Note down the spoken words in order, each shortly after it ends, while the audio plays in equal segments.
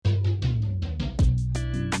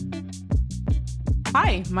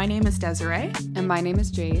Hi, my name is Desiree. And my name is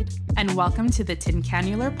Jade. And welcome to the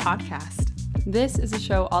Tincanular Podcast. This is a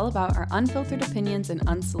show all about our unfiltered opinions and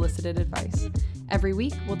unsolicited advice. Every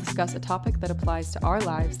week, we'll discuss a topic that applies to our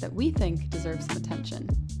lives that we think deserves some attention.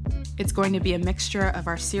 It's going to be a mixture of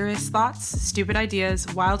our serious thoughts, stupid ideas,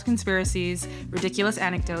 wild conspiracies, ridiculous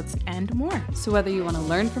anecdotes, and more. So whether you want to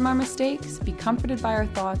learn from our mistakes, be comforted by our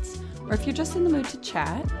thoughts, or if you're just in the mood to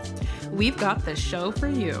chat, we've got the show for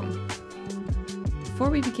you. Before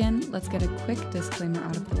we begin, let's get a quick disclaimer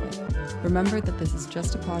out of the way. Remember that this is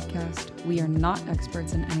just a podcast. We are not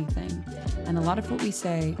experts in anything, and a lot of what we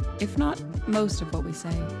say, if not most of what we say,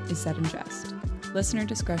 is said in jest. Listener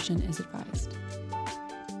discretion is advised.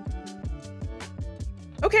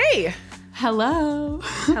 Okay. Hello.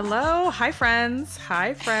 Hello. Hi, friends.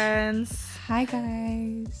 Hi, friends. Hi,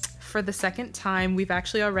 guys. For the second time, we've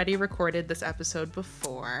actually already recorded this episode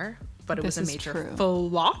before, but it was a major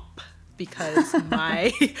flop because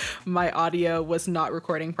my audio was not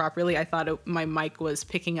recording properly. I thought my mic was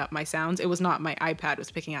picking up my sounds. It was not. My iPad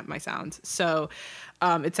was picking up my sounds. So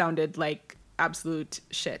it sounded like absolute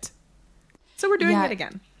shit. So we're doing it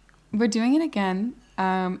again. We're doing it again.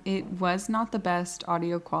 It was not the best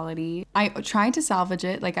audio quality. I tried to salvage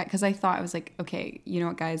it, because I thought, I was like, okay, you know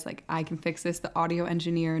what, guys, I can fix this. The audio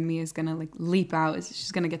engineer in me is gonna leap out.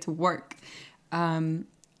 She's gonna get to work. And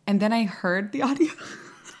then I heard the audio.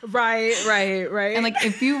 Right. And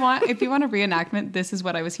if you want a reenactment, this is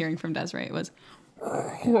what I was hearing from Desiree. It was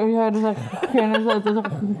that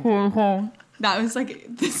was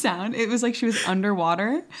the sound. It was like she was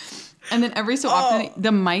underwater. And then every so often,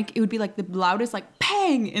 the mic, it would be the loudest,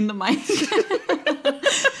 pang in the mic.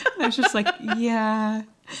 And I was just yeah,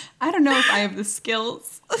 I don't know if I have the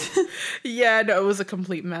skills. Yeah, no, it was a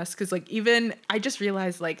complete mess. Because even, I just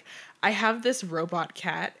realized I have this robot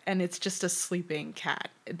cat and it's just a sleeping cat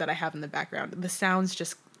that I have in the background. The sounds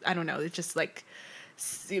just, I don't know, it's just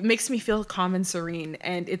it makes me feel calm and serene.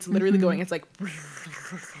 And it's literally going, it's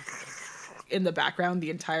in the background the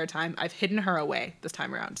entire time. I've hidden her away this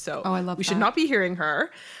time around, so I love we should not be hearing her.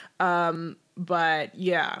 But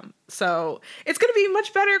yeah, so it's gonna be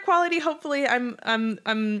much better quality. Hopefully,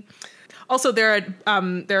 I'm. Also, there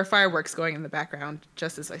are fireworks going in the background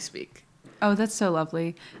just as I speak. Oh, that's so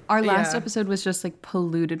lovely. Our last episode was just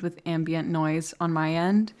polluted with ambient noise on my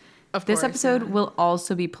end. This episode will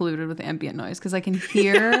also be polluted with ambient noise because I can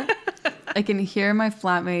hear I can hear my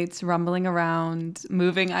flatmates rumbling around,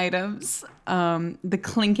 moving items, the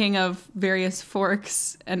clinking of various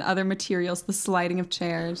forks and other materials, the sliding of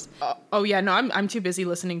chairs. Oh yeah, no, I'm too busy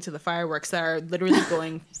listening to the fireworks that are literally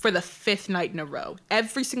going for the 5th night in a row.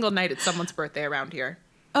 Every single night it's someone's birthday around here.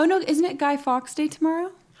 Oh no, isn't it Guy Fawkes Day tomorrow?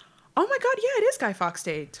 Oh my God, yeah, it is Guy Fawkes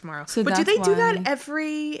Day tomorrow. So but do they do that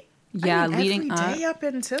every... leading every day up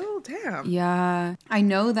until, damn. Yeah. I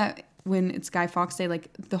know that when it's Guy Fawkes Day,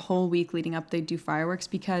 the whole week leading up, they do fireworks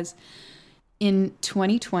because in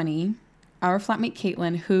 2020, our flatmate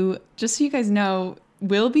Caitlin, who, just so you guys know,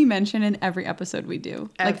 will be mentioned in every episode we do.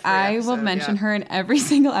 I will mention her in every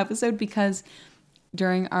single episode because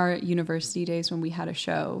during our university days when we had a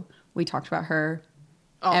show, we talked about her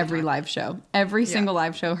every live show. Every single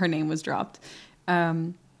live show, her name was dropped.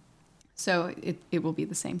 So it will be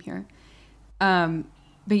the same here. But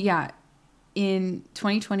yeah, in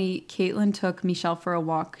 2020, Caitlin took Michelle for a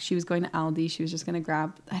walk. She was going to Aldi. She was just going to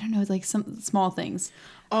grab, I don't know, some small things.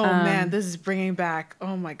 Oh man, this is bringing back,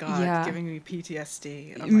 oh my God, giving me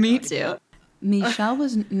PTSD. Oh me God, too. Michelle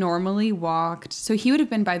was normally walked. So he would have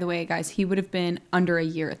been, by the way, guys, he would have been under a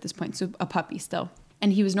year at this point. So a puppy still.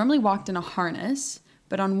 And he was normally walked in a harness.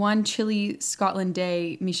 But on one chilly Scotland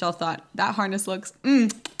day, Michelle thought, that harness looks,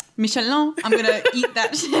 Michelin, I'm going to eat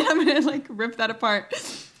that shit. I'm going to rip that apart.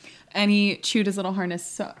 And he chewed his little harness.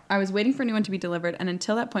 So I was waiting for a new one to be delivered. And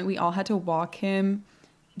until that point, we all had to walk him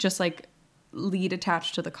just lead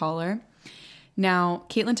attached to the collar. Now,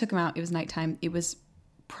 Caitlin took him out. It was nighttime. It was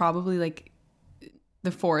probably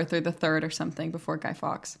the 4th or the 3rd or something before Guy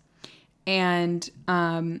Fawkes. And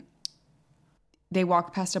they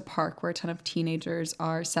walked past a park where a ton of teenagers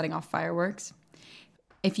are setting off fireworks.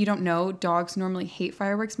 If you don't know, dogs normally hate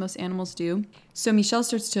fireworks. Most animals do. So Michelle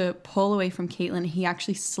starts to pull away from Caitlin. He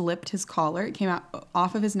actually slipped his collar. It came out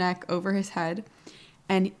off of his neck, over his head.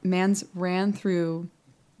 And mans ran through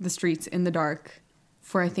the streets in the dark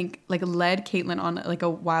for, I think, led Caitlin on a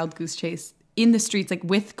wild goose chase in the streets,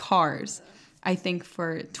 with cars, I think,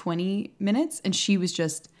 for 20 minutes. And she was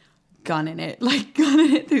just gunning it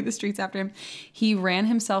through the streets after him. He ran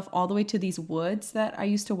himself all the way to these woods that I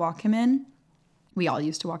used to walk him in. We all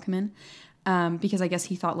used to walk him in because I guess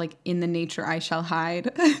he thought in the nature I shall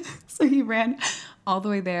hide. So he ran all the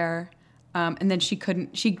way there. And then she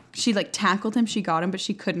like tackled him, she got him, but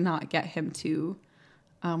she could not get him to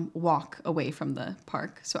walk away from the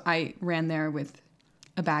park. So I ran there with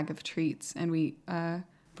a bag of treats and we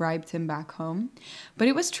bribed him back home. But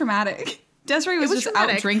it was traumatic. Desiree was just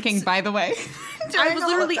traumatic. Out drinking, by the way. I was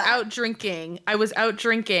literally out drinking. I was out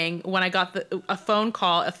drinking when I got a phone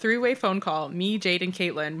call, a 3-way phone call. Me, Jade, and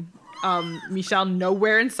Caitlin. Michelle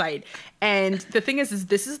nowhere in sight. And the thing is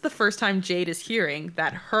this is the first time Jade is hearing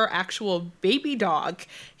that her actual baby dog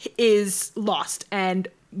is lost. And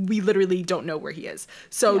we literally don't know where he is.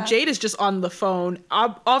 So Jade is just on the phone,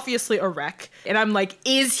 obviously a wreck. And I'm like,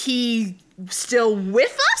 is he still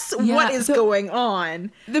with us? Yeah, what is going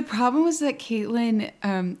on? The problem was that Caitlin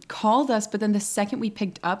called us, but then the second we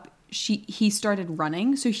picked up, he started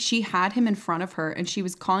running. So she had him in front of her and she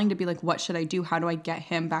was calling to be like, what should I do? How do I get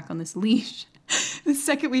him back on this leash? The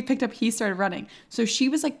second we picked up, he started running. So she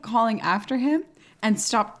was like calling after him and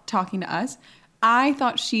stopped talking to us. I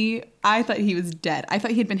thought he was dead. I thought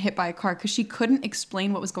he had been hit by a car because she couldn't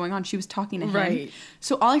explain what was going on. She was talking to him. Right.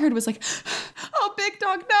 So all I heard was like, oh, big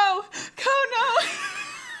dog, no. Go, no.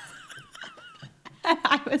 And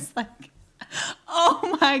I was like,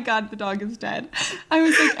 oh my God, the dog is dead. I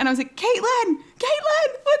was like, Caitlin,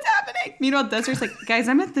 what's happening? Meanwhile, Desiree's like, guys,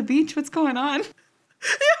 I'm at the beach. What's going on?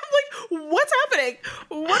 Yeah, I'm like, what's happening?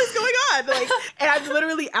 What is going on? Like, and I'm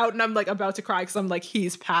literally out and I'm like about to cry because I'm like,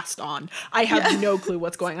 he's passed on. I have no clue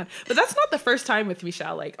what's going on. But that's not the first time with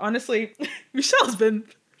Michelle. Like, honestly, Michelle's been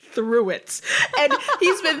through it. And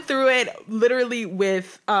he's been through it literally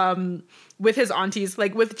with his aunties.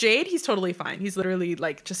 Like with Jade, he's totally fine. He's literally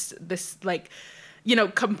like just this like, you know,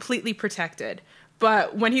 completely protected.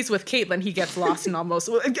 But when he's with Caitlin, he gets lost and almost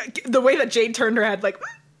the way that Jade turned her head, like,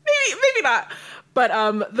 maybe not.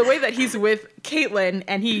 But the way that he's with Caitlin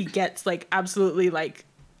and he gets like absolutely like,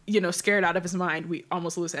 you know, scared out of his mind, we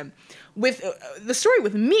almost lose him. With the story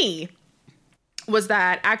with me was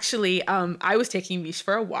that actually I was taking Mish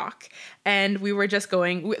for a walk and we were just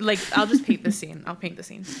going, like, I'll just paint the scene. I'll paint the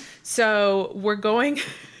scene. So we're going...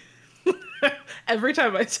 Every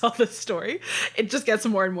time I tell this story, it just gets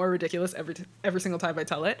more and more ridiculous every single time I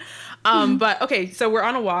tell it. But okay, so we're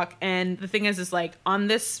on a walk, and the thing is like on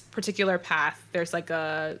this particular path, there's like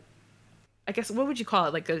I guess, what would you call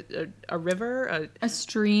it? Like a river? A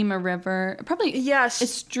stream, a river. Probably yes. A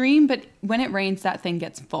stream, but when it rains, that thing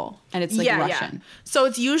gets full, and it's like rushing. Yeah. So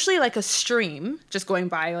it's usually like a stream just going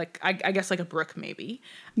by, like I guess like a brook maybe.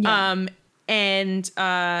 Yeah. And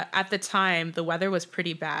at the time, the weather was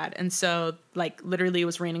pretty bad. And so, like, literally it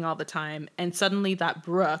was raining all the time. And suddenly that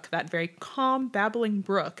brook, that very calm, babbling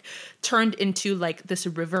brook, turned into, like, this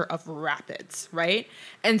river of rapids, right?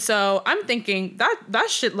 And so I'm thinking, that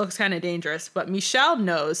shit looks kind of dangerous. But Michelle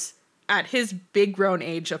knows, at his big grown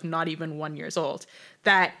age of not even 1 year old,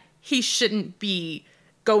 that he shouldn't be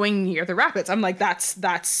going near the rapids. I'm like, that's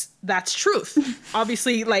truth.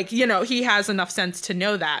 Obviously, like, you know, he has enough sense to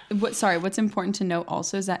know that. What's important to note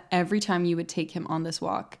also is that every time you would take him on this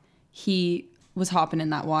walk, he was hopping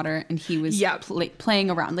in that water and he was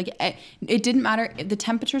playing around. Like, it didn't matter. The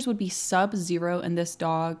temperatures would be sub-zero and this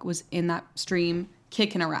dog was in that stream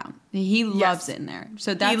kicking around. He loves it in there.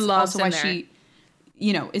 So that's also why she,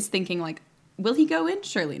 you know, is thinking like, will he go in?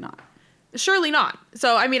 Surely not. Surely not.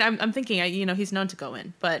 So, I mean, I'm thinking, you know, he's known to go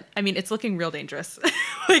in, but I mean, it's looking real dangerous.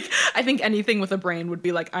 Like, I think anything with a brain would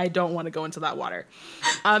be like, I don't want to go into that water.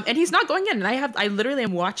 And he's not going in. And I literally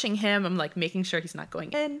am watching him. I'm like making sure he's not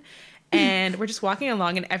going in. And we're just walking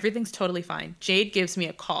along and everything's totally fine. Jade gives me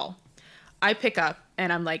a call. I pick up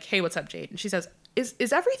and I'm like, hey, what's up, Jade? And she says,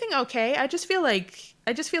 is everything okay? I just feel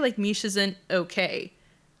like Mish isn't okay.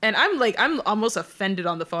 And I'm almost offended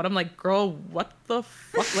on the phone. I'm like, girl, what the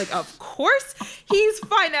fuck? Like, of course he's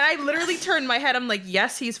fine. And I literally turned my head. I'm like,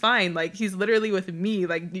 yes, he's fine. Like, he's literally with me.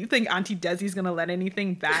 Like, do you think Auntie Desi's going to let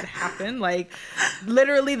anything bad happen? Like,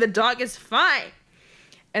 literally, the dog is fine.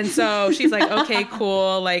 And so she's like, okay,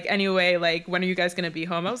 cool. Like, anyway, like, when are you guys going to be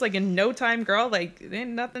home? I was like, in no time, girl. Like, ain't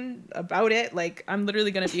nothing about it. Like, I'm literally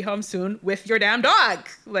going to be home soon with your damn dog.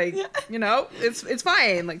 Like, you know, it's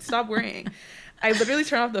fine. Like, stop worrying. I literally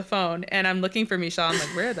turn off the phone and I'm looking for Michelle. I'm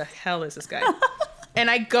like, where the hell is this guy? And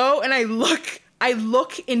I go and I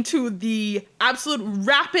look into the absolute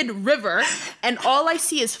rapid river and all I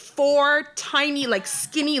see is 4 tiny, like,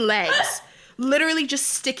 skinny legs literally just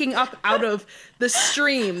sticking up out of the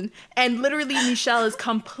stream. And literally Michelle is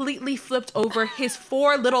completely flipped over. His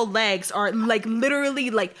 4 little legs are like literally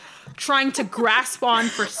like trying to grasp on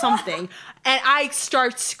for something. And I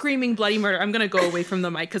start screaming bloody murder. I'm going to go away from the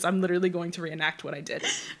mic because I'm literally going to reenact what I did.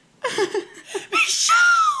 Michelle!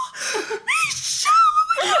 Michelle!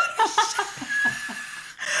 Oh my God, Michelle!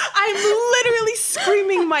 I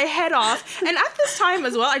my head off. And at this time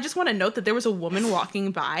as well, I just want to note that there was a woman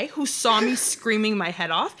walking by who saw me screaming my head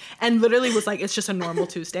off and literally was like, it's just a normal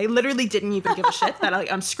Tuesday. Literally didn't even give a shit that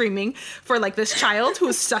I'm screaming for like this child who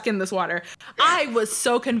was stuck in this water. I was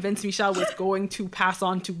so convinced Michelle was going to pass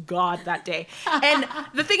on to God that day. And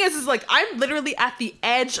the thing is like, I'm literally at the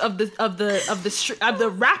edge of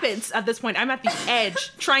the rapids at this point. I'm at the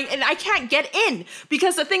edge trying, and I can't get in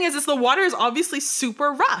because the thing is the water is obviously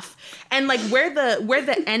super rough. And like where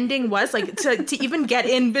the ending was, like to even get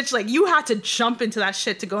in, bitch, like you had to jump into that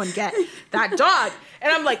shit to go and get that dog.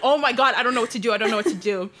 And I'm like, oh my God, I don't know what to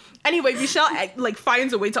do. Anyway, Michelle like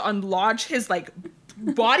finds a way to unlodge his like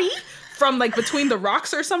body from like between the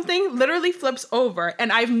rocks or something, literally flips over.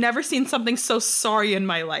 And I've never seen something so sorry in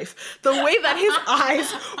my life. The way that his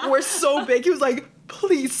eyes were so big, he was like,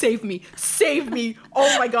 please save me.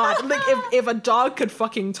 Oh my God. Like if a dog could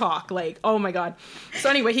fucking talk, like, oh my God. So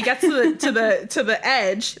anyway, he gets to the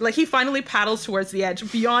edge. Like he finally paddles towards the edge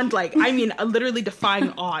beyond like, I mean, literally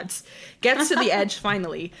defying odds. Gets to the edge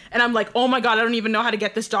finally. And I'm like, oh my God, I don't even know how to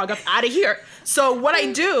get this dog up out of here. So what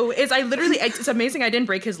I do is it's amazing I didn't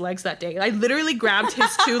break his legs that day. I literally grabbed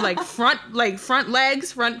his two front legs,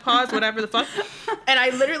 front paws, whatever the fuck. And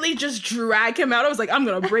I literally just drag him out. I was like, I'm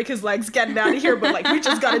going to break his legs getting out of here. But like, we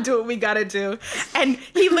just got to do what we got to do. And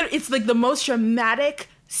it's like the most dramatic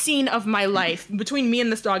scene of my life. Between me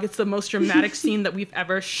and this dog, it's the most dramatic scene that we've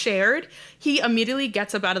ever shared. He immediately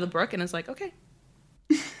gets up out of the brook and is like, okay.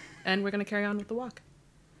 And we're going to carry on with the walk.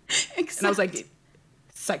 Except and I was like,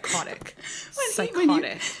 psychotic.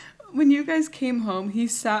 When you guys came home, he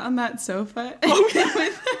sat on that sofa.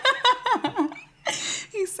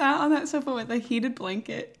 He sat on that sofa with a heated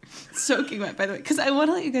blanket, soaking wet, by the way. Because I want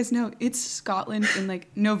to let you guys know, it's Scotland in like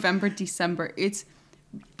November, December. It's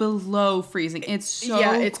below freezing. It's so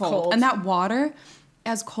it's cold. And that water,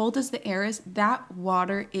 as cold as the air is, that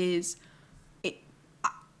water is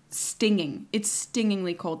stinging. It's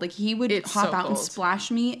stingingly cold. Like he would hop out and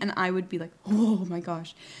splash me and I would be like, oh my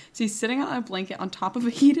gosh. So he's sitting on a blanket on top of a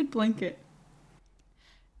heated blanket.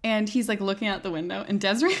 And he's like looking out the window and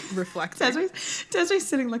Desiree reflecting. Desiree's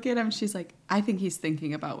sitting looking at him and she's like, I think he's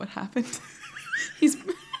thinking about what happened.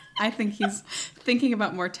 I think he's thinking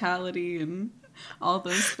about mortality and all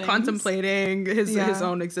those things. Contemplating his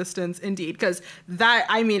own existence, indeed. Because that,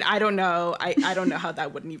 I mean, I don't know how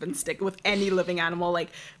that wouldn't even stick with any living animal. Like,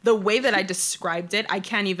 the way that I described it, I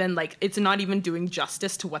can't even, like, it's not even doing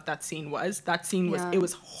justice to what that scene was. That scene was, it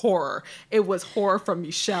was horror. It was horror from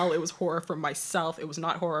Michelle. It was horror from myself. It was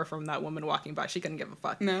not horror from that woman walking by. She couldn't give a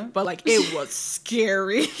fuck. No. But, like, it was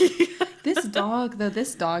scary. This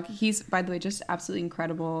dog, he's, by the way, just absolutely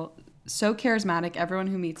incredible. So charismatic. Everyone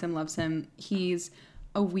who meets him loves him. He's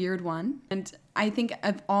a weird one. And I think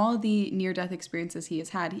of all the near-death experiences he has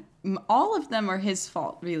had, all of them are his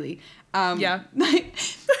fault, really.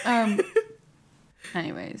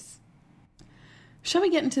 Anyways. Shall we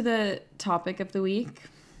get into the topic of the week?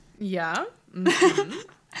 Yeah. Mm-hmm.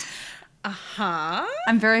 Uh-huh.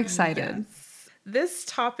 I'm very excited. Yes. This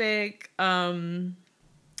topic, oh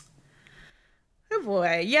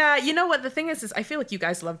boy. Yeah, you know what? The thing is I feel like you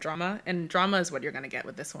guys love drama, and drama is what you're going to get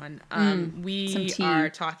with this one. We are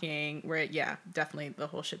talking, definitely the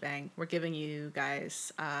whole shebang. We're giving you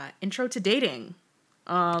guys intro to dating.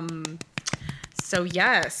 So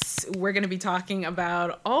yes, we're going to be talking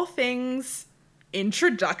about all things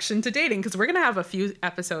introduction to dating, because we're going to have a few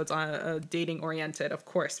episodes on dating oriented, of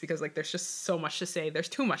course, because like there's just so much to say. There's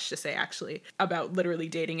too much to say actually about literally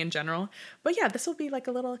dating in general. But yeah, this will be like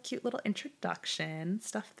a little cute little introduction,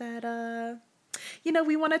 stuff that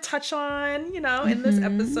we want to touch on, in this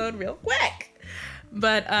episode real quick.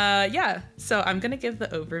 But so I'm going to give the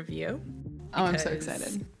overview. Oh, I'm so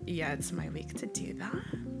excited. Yeah, it's my week to do that.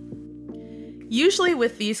 Usually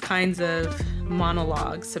with these kinds of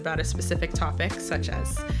monologues about a specific topic, such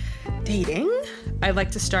as dating, I like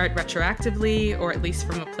to start retroactively, or at least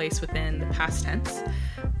from a place within the past tense.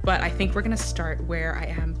 But I think we're going to start where I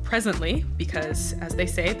am presently, because as they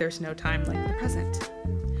say, there's no time like the present.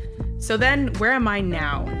 So then, where am I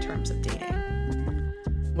now in terms of dating?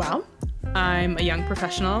 Well, I'm a young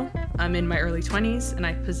professional. I'm in my early 20s, and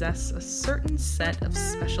I possess a certain set of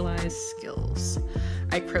specialized skills.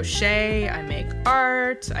 I crochet, I make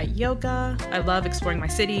art, I yoga, I love exploring my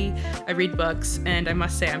city, I read books, and I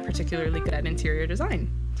must say I'm particularly good at interior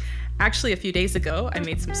design. Actually, a few days ago, I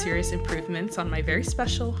made some serious improvements on my very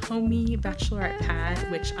special homey bachelorette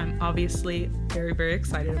pad, which I'm obviously very, very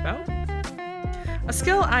excited about. A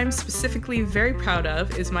skill I'm specifically very proud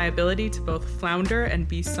of is my ability to both flounder and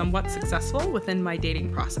be somewhat successful within my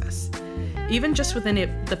dating process. even just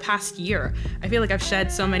within the past year, I feel like I've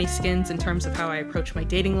shed so many skins in terms of how I approach my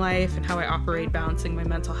dating life and how I operate balancing my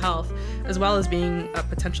mental health, as well as being a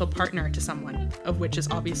potential partner to someone, of which is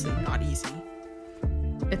obviously not easy.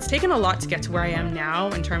 It's taken a lot to get to where I am now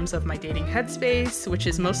in terms of my dating headspace, which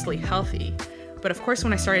is mostly healthy. But of course,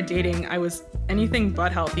 when I started dating, I was anything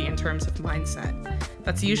but healthy in terms of mindset.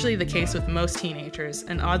 That's usually the case with most teenagers,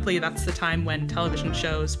 and oddly, that's the time when television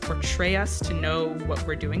shows portray us to know what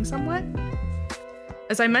we're doing somewhat.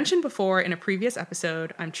 As I mentioned before in a previous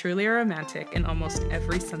episode, I'm truly a romantic in almost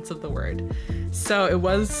every sense of the word. So it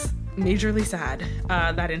was majorly sad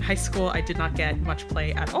that in high school I did not get much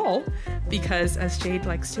play at all, because as Jade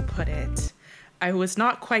likes to put it, I was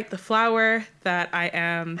not quite the flower that I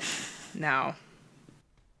am now.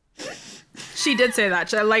 She did say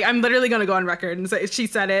that. I'm literally going to go on record and say she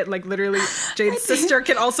said it. Like, literally, Jade's sister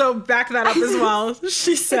can also back that up as well.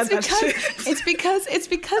 She said that shit. It's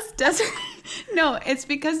because Desiree... No, it's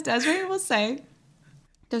because Desiree will say...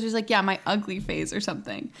 Desiree's like, yeah, my ugly phase or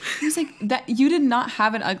something. He was like, that you did not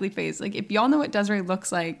have an ugly phase. Like, if y'all know what Desiree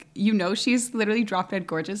looks like, you know she's literally drop dead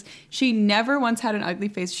gorgeous. She never once had an ugly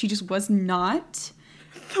face. She just was not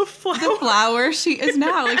the flower she is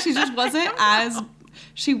now. Like, she just wasn't as...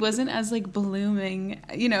 She wasn't as like blooming,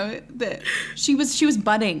 you know, she was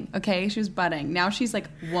budding, okay? She was budding. Now she's like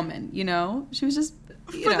woman, you know? She was just,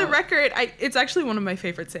 For the record, it's actually one of my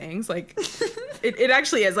favorite sayings. Like, it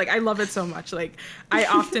actually is. Like, I love it so much. Like, I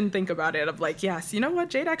often think about it of like, yes, you know what?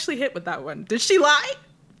 Jade actually hit with that one. Did she lie?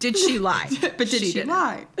 Did she lie? But did she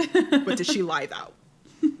lie? But did she lie though?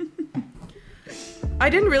 I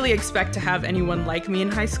didn't really expect to have anyone like me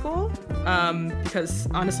in high school, because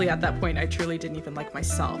honestly at that point I truly didn't even like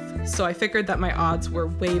myself. So I figured that my odds were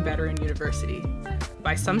way better in university.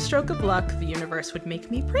 By some stroke of luck, the universe would make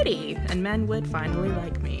me pretty and men would finally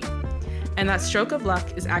like me. And that stroke of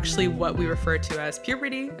luck is actually what we refer to as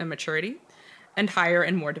puberty and maturity and higher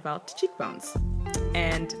and more developed cheekbones.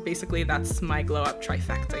 And basically that's my glow up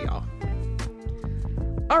trifecta, y'all.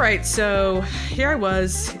 All right, so here I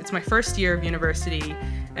was. It's my first year of university,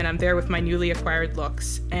 and I'm there with my newly acquired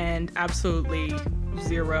looks and absolutely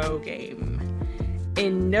zero game.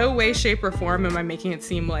 In no way, shape, or form am I making it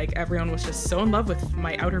seem like everyone was just so in love with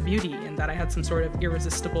my outer beauty and that I had some sort of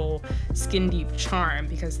irresistible skin-deep charm,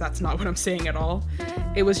 because that's not what I'm saying at all.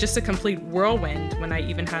 It was just a complete whirlwind when I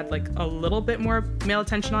even had like a little bit more male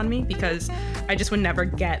attention on me, because I just would never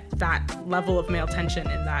get that level of male attention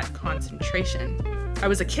in that concentration. I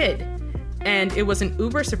was a kid, and it was an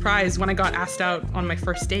uber surprise when I got asked out on my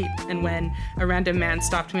first date, and when a random man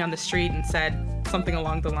stopped me on the street and said something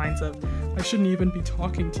along the lines of, "I shouldn't even be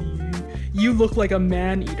talking to you. You look like a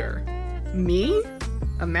man-eater." Me?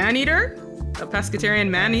 A man-eater? A pescatarian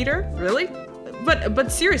man-eater? Really?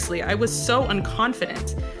 But seriously, I was so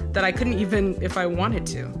unconfident that I couldn't even if I wanted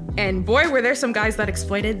to. And boy, were there some guys that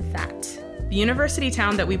exploited that. The university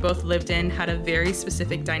town that we both lived in had a very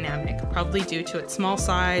specific dynamic, probably due to its small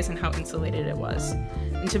size and how insulated it was.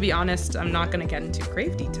 And to be honest, I'm not gonna get into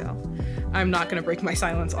grave detail. I'm not gonna break my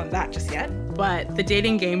silence on that just yet, but the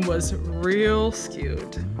dating game was real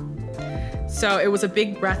skewed. So it was a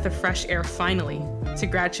big breath of fresh air finally to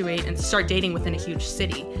graduate and start dating within a huge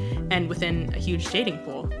city and within a huge dating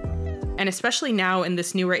pool. And especially now in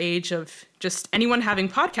this newer age of just anyone having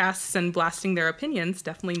podcasts and blasting their opinions,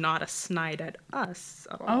 definitely not a snide at us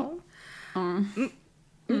at all.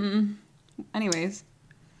 Anyways.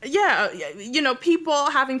 Yeah, you know,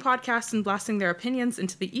 people having podcasts and blasting their opinions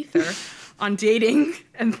into the ether on dating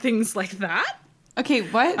and things like that. Okay,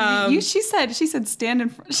 what? She said stand in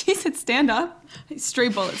front. She said stand up. Stray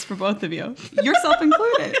bullets for both of you. Yourself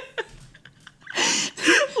included.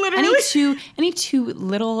 Literally. Any two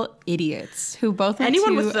little idiots who both went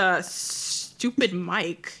anyone with a stupid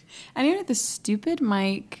mic. Anyone with a stupid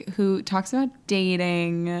mic who talks about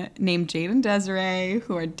dating, named Jade and Desiree,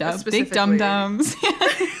 who are big dum-dums.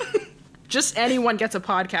 Just anyone gets a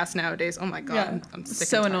podcast nowadays. Oh my God. Yeah. I'm sick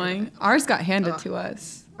so and tired annoying. Of it. Ours got handed to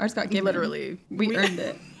us. Ours got given. Literally. We earned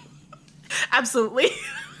it. Absolutely.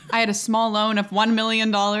 I had a small loan of $1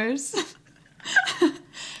 million.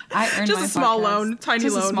 I earned just my a small podcast. Loan, tiny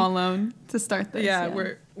just loan. Just a small loan to start this. Yeah,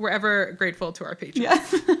 we're ever grateful to our patrons.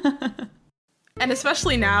 Yeah. And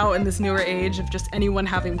especially now in this newer age of just anyone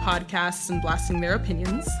having podcasts and blasting their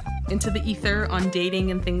opinions into the ether on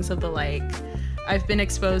dating and things of the like, I've been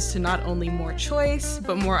exposed to not only more choice,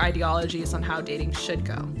 but more ideologies on how dating should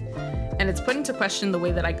go. And it's put into question the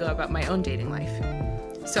way that I go about my own dating life.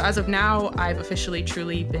 So as of now, I've officially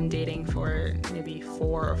truly been dating for maybe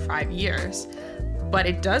 4 or 5 years. But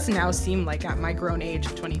it does now seem like at my grown age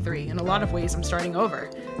of 23, in a lot of ways I'm starting over,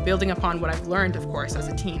 building upon what I've learned, of course, as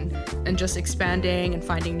a teen, and just expanding and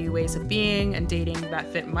finding new ways of being and dating that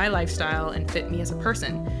fit my lifestyle and fit me as a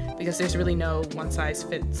person, because there's really no one size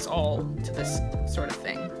fits all to this sort of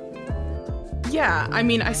thing. Yeah, I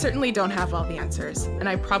mean, I certainly don't have all the answers, and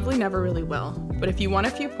I probably never really will, but if you want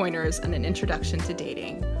a few pointers and an introduction to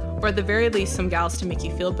dating, or at the very least some gals to make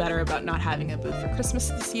you feel better about not having a boo for Christmas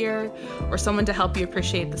this year, or someone to help you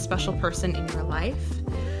appreciate the special person in your life.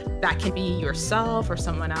 That can be yourself or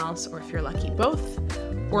someone else, or if you're lucky, both.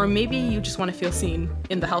 Or maybe you just want to feel seen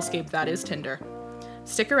in the hellscape that is Tinder.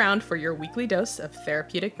 Stick around for your weekly dose of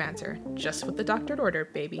therapeutic banter, just what the doctor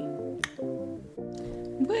ordered, baby.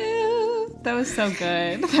 Woo! That was so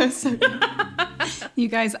good. That was so good. You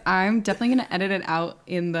guys, I'm definitely going to edit it out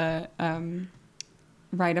in the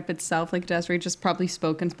write-up itself. Like Desiree just probably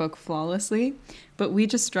spoke flawlessly, but we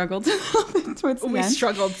just struggled a little bit towards the end. We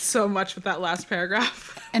struggled so much with that last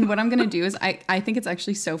paragraph. And what I'm going to do is I think it's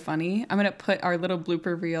actually so funny. I'm going to put our little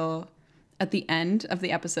blooper reel at the end of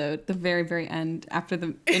the episode, the very, very end, after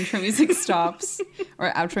the intro music stops,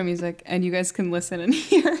 or outro music, and you guys can listen and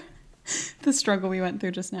hear the struggle we went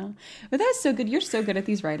through just now. But that's so good. You're so good at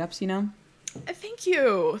these write-ups, you know? Thank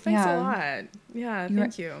you. Thanks a lot. Yeah,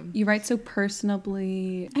 thank you. You write so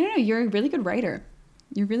personably. I don't know. You're a really good writer.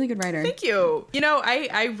 You're a really good writer. Thank you. You know,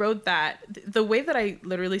 I wrote that. The way that I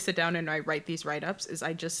literally sit down and I write these write-ups is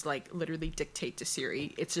I just like literally dictate to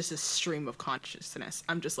Siri. It's just a stream of consciousness.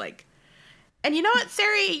 I'm just like, and you know what,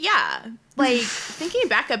 Siri? Yeah. Like thinking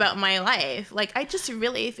back about my life, like I just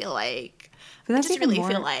really feel like, That's even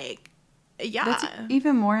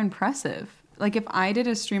more impressive. Like if I did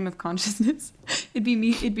a stream of consciousness, it'd be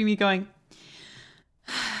me going,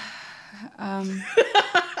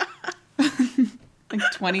 like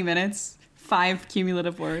 20 minutes, 5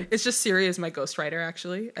 cumulative words. It's just Siri as my ghostwriter,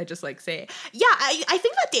 actually. I just like say, yeah, I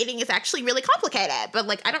think that dating is actually really complicated, but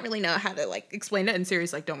like I don't really know how to like explain it. And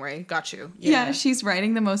Siri's like, don't worry, got you. Yeah, she's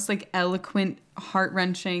writing the most like eloquent,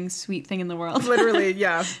 heart-wrending, sweet thing in the world. Literally,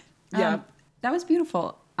 yeah. Yeah. That was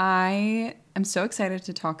beautiful. I am so excited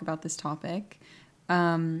to talk about this topic.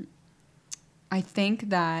 I think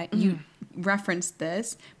that you referenced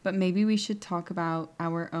this, but maybe we should talk about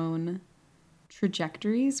our own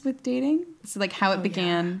trajectories with dating. So like how it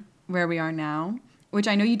began, where we are now, which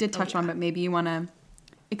I know you did touch on, but maybe you want to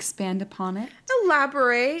expand upon it.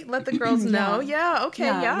 Elaborate. Let the girls know. Yeah. Okay.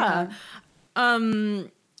 Yeah.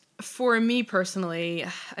 For me personally,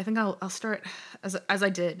 I think I'll start as I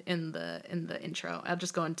did in the intro. I'll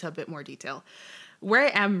just go into a bit more detail. Where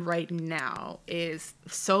I am right now is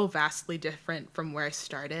so vastly different from where I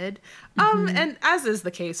started. And as is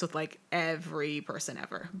the case with like every person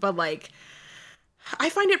ever. But like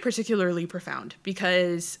I find it particularly profound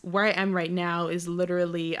because where I am right now is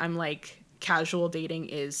literally I'm like casual dating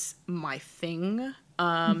is my thing.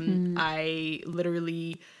 I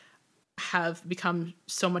literally have become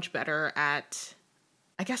so much better at,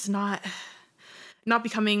 I guess, not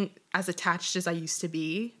becoming as attached as I used to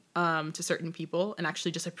be to certain people, and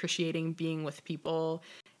actually just appreciating being with people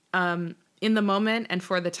in the moment and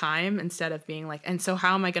for the time, instead of being like, and so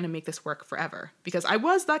how am I going to make this work forever? Because I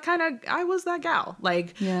was that gal.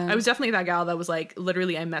 Like, I was definitely that gal that was like,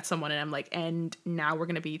 literally I met someone and I'm like, and now we're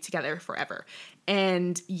going to be together forever.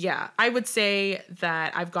 And yeah, I would say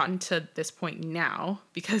that I've gotten to this point now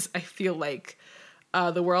because I feel like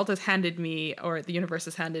the world has handed me, or the universe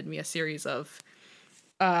has handed me, a series of,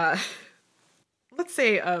 let's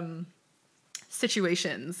say,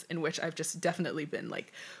 situations in which I've just definitely been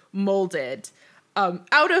like molded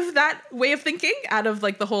out of that way of thinking, out of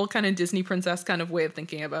like the whole kind of Disney princess kind of way of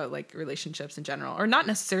thinking about like relationships in general, or not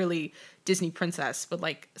necessarily Disney princess, but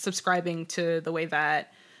like subscribing to the way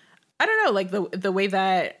that, I don't know, like the way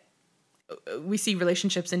that we see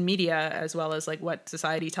relationships in media, as well as like what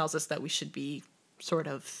society tells us that we should be sort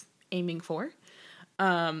of aiming for.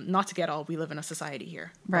 Not to get all, we live in a society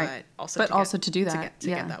here, right? But also to do that, to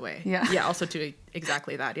get that way. Yeah. Also to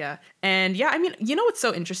exactly that. Yeah. And yeah, I mean, you know, what's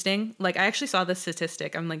so interesting? Like I actually saw this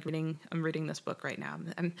statistic. I'm reading this book right now.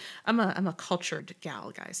 I'm a cultured gal,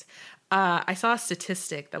 guys. I saw a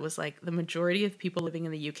statistic that was like the majority of people living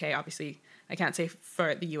in the UK, obviously I can't say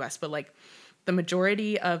for the US, but like the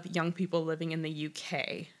majority of young people living in the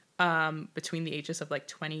UK, between the ages of like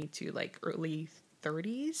 20 to like early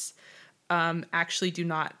 30s, actually do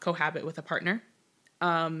not cohabit with a partner,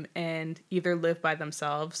 and either live by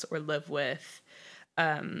themselves or live with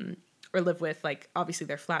like obviously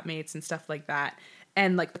their flatmates and stuff like that.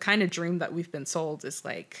 And like the kind of dream that we've been sold is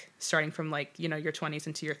like starting from like, you know, your 20s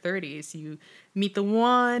into your 30s, you meet the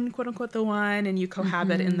one, quote unquote, the one, and you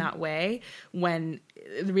cohabit in that way, when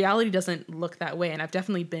the reality doesn't look that way. And I've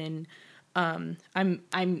definitely been, I'm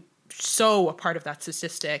so a part of that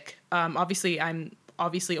statistic. Obviously I'm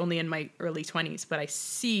only in my early 20s, but I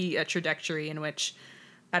see a trajectory in which,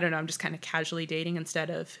 I don't know, I'm just kind of casually dating instead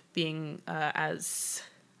of being as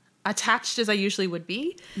attached as I usually would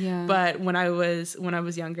be. Yeah. But when I was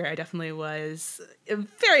younger, I definitely was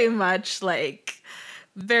very much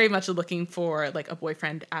looking for like a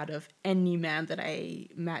boyfriend out of any man that I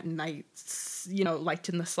met and I, you know, liked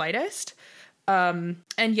in the slightest. And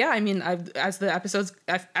yeah, I mean, as the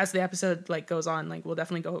episode like goes on, like we'll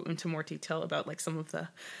definitely go into more detail about like some of the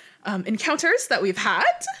encounters that we've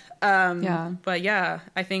had. But yeah,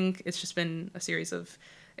 I think it's just been a series of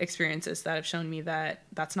experiences that have shown me that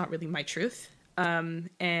that's not really my truth.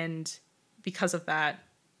 And because of that,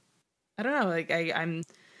 I don't know, like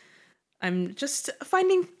I'm just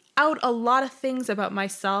finding out a lot of things about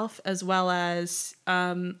myself, as well as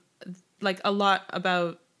like a lot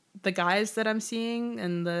about the guys that I'm seeing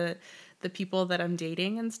and the people that I'm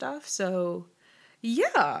dating and stuff. So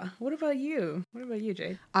yeah. What about you?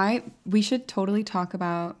 Jade? We should totally talk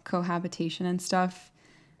about cohabitation and stuff,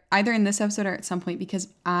 either in this episode or at some point, because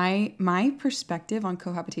my perspective on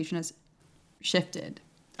cohabitation has shifted.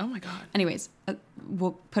 Oh my God. Anyways,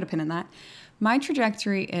 we'll put a pin in that. My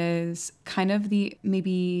trajectory is kind of the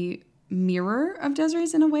maybe mirror of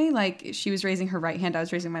Desiree's in a way. Like she was raising her right hand, I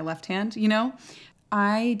was raising my left hand, you know?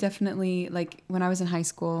 I definitely, like when I was in high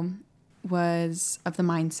school, was of the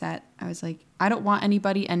mindset, I was like, I don't want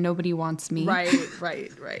anybody and nobody wants me. Right.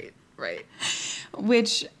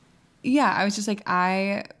 Which, yeah, I was just like,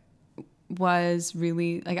 I was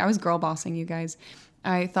really, like, I was girl bossing, you guys.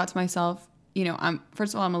 I thought to myself, you know,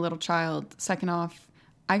 first of all, I'm a little child. Second off,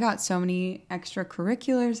 I got so many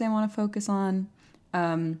extracurriculars I want to focus on.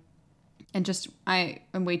 And just, I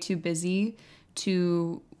am way too busy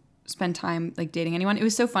to spend time like dating anyone. It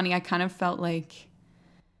was so funny. I kind of felt like,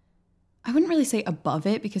 I wouldn't really say above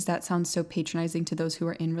it because that sounds so patronizing to those who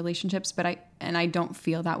are in relationships, but I don't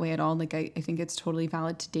feel that way at all. Like I think it's totally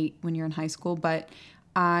valid to date when you're in high school, but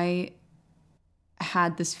I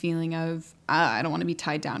had this feeling of, I don't want to be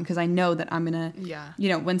tied down because I know that I'm going to, you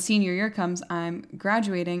know, when senior year comes, I'm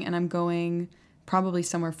graduating and I'm going probably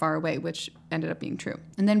somewhere far away, which ended up being true.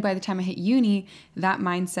 And then by the time I hit uni, that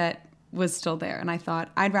mindset was still there. And I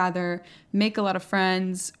thought I'd rather make a lot of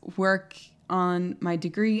friends, work on my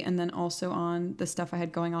degree, and then also on the stuff I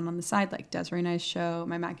had going on the side, like Desiree and I's show,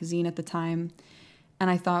 my magazine at the time. And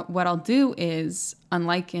I thought what I'll do is,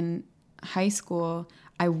 unlike in high school,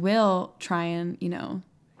 I will try and, you know,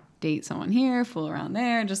 date someone here, fool around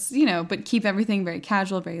there, just, you know, but keep everything very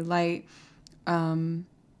casual, very light,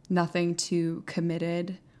 nothing too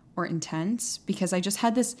committed or intense, because I just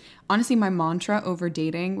had this, honestly, my mantra over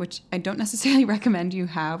dating, which I don't necessarily recommend you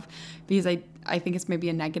have, because I think it's maybe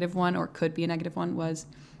a negative one or could be a negative one, was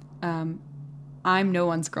I'm no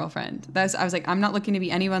one's girlfriend. I was like, I'm not looking to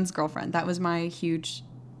be anyone's girlfriend. That was my huge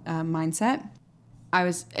mindset.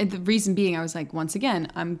 And the reason being, I was like, once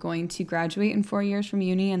again, I'm going to graduate in 4 years from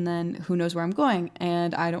uni, and then who knows where I'm going.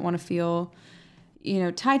 And I don't want to feel, you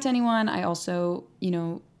know, tied to anyone. I also, you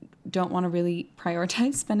know, don't want to really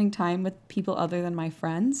prioritize spending time with people other than my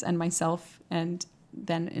friends and myself, and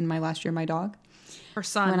then in my last year, my dog. Her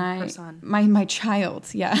son. My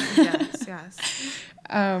child, yeah. Yes.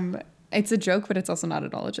 It's a joke, but it's also not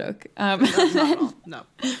at all a joke. No, not at all. No.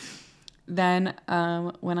 Then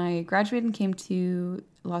when I graduated and came to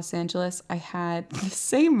Los Angeles, I had the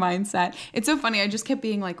same mindset. It's so funny. I just kept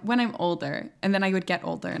being like, when I'm older. And then I would get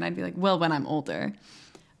older and I'd be like, well, when I'm older.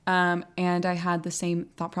 And I had the same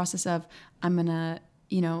thought process of, I'm going to,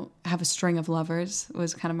 you know, have a string of lovers,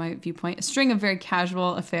 was kind of my viewpoint. A string of very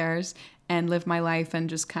casual affairs and live my life and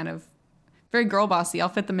just kind of very girl bossy. I'll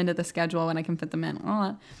fit them into the schedule when I can fit them in.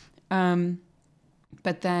 All that.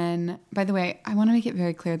 But then, by the way, I want to make it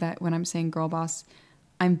very clear that when I'm saying girl boss,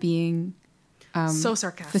 I'm being so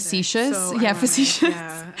sarcastic, facetious. So yeah, facetious.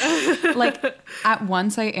 Yeah. Like at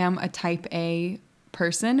once I am a type A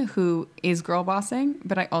person who is girl bossing,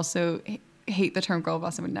 but I also hate the term girl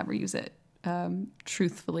boss and would never use it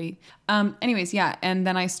truthfully. Anyways, yeah. And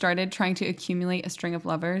then I started trying to accumulate a string of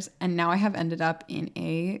lovers, and now I have ended up in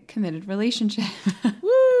a committed relationship.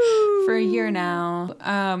 Woo! For a year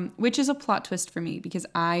now, which is a plot twist for me because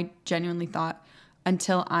I genuinely thought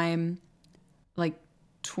until I'm like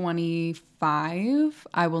 25,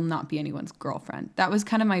 I will not be anyone's girlfriend. That was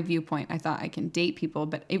kind of my viewpoint. I thought I can date people,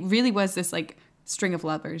 but it really was this like string of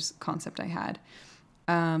lovers concept I had.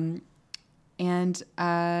 And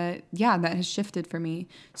yeah, that has shifted for me.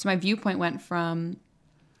 So my viewpoint went from,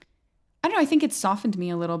 I don't know, I think it softened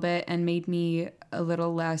me a little bit and made me a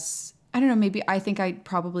little less, I don't know, maybe I think I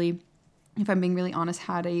probably, if I'm being really honest,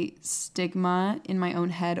 had a stigma in my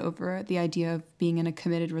own head over the idea of being in a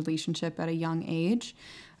committed relationship at a young age.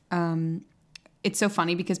 It's so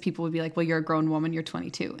funny because people would be like, well, you're a grown woman, you're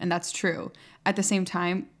 22. And that's true. At the same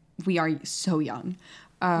time, we are so young.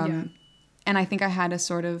 And I think I had a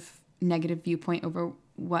sort of negative viewpoint over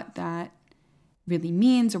what that really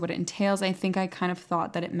means or what it entails. I think I kind of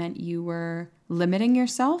thought that it meant you were limiting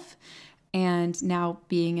yourself. And now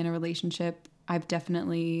being in a relationship, I've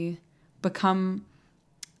definitely become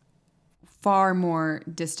far more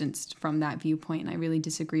distanced from that viewpoint, and I really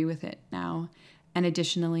disagree with it now. And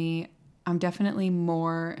additionally, I'm definitely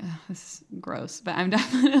more, this is gross, but I'm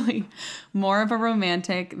definitely more of a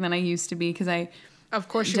romantic than I used to be, because of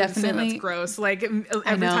course she would say that's gross. Like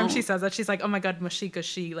every time she says that, she's like, oh my God, mushy, because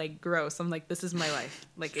she like gross. I'm like, this is my life.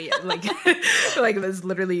 Like, yeah, like, like this is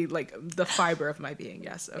literally like the fiber of my being.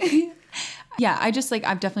 Yes. Okay. Yeah. I've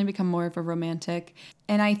definitely become more of a romantic.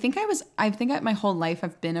 And I think my whole life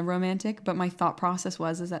I've been a romantic, but my thought process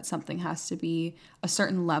is that something has to be a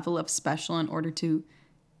certain level of special in order to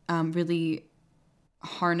really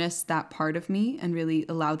harness that part of me and really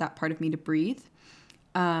allow that part of me to breathe.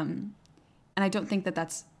 And I don't think that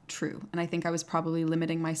that's true. And I think I was probably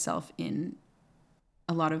limiting myself in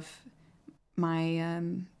a lot of my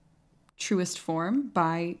truest form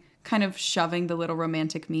by kind of shoving the little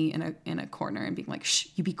romantic me in a corner and being like, shh,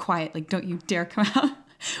 you be quiet. Like, don't you dare come out.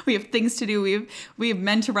 We have things to do. We have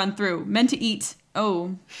men to run through, men to eat.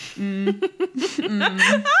 Oh, I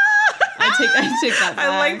take that back.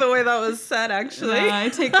 I like the way that was said, actually. I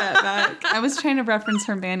take that back. I was trying to reference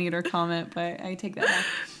her man-eater comment, but I take that back.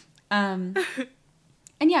 And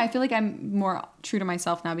yeah, I feel like I'm more true to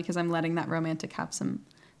myself now because I'm letting that romantic have some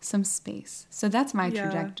space. So that's my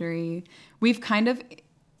trajectory. We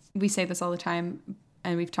say this all the time,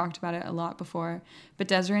 and we've talked about it a lot before, but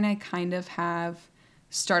Desiree and I kind of have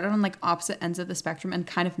started on like opposite ends of the spectrum and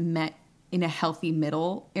kind of met in a healthy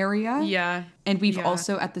middle area. Yeah. And we've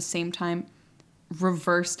also at the same time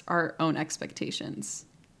reversed our own expectations.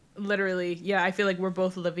 Literally, yeah. I feel like we're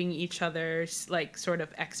both living each other's like sort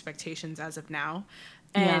of expectations as of now.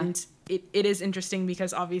 And it is interesting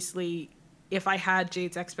because obviously if I had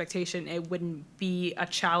Jade's expectation, it wouldn't be a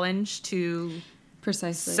challenge to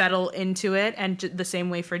precisely settle into it. And the same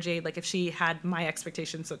way for Jade, like if she had my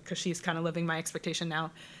expectations, because she's kind of living my expectation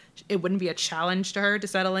now, it wouldn't be a challenge to her to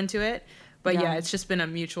settle into it. But yeah, it's just been a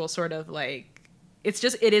mutual sort of like, it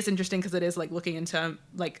is interesting because it is like looking into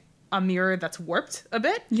like a mirror that's warped a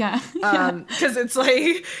bit. Yeah. Because it's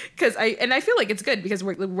like, I feel like it's good because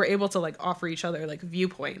we're able to like offer each other like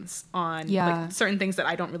viewpoints on like certain things that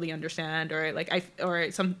I don't really understand, or like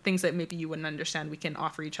or some things that maybe you wouldn't understand. We can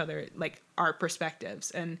offer each other like our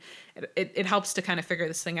perspectives, and it helps to kind of figure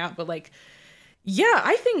this thing out. But like, yeah,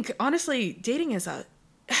 I think honestly, dating is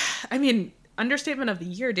understatement of the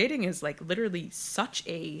year. Dating is like literally such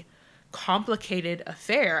a complicated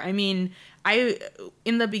affair. I mean,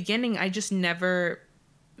 in the beginning, I just never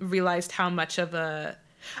realized how much of I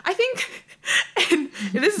think, and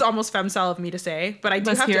this is almost femcel of me to say, but I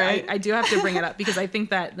do have to bring it up because I think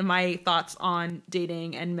that my thoughts on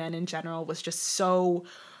dating and men in general was just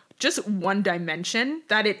one dimension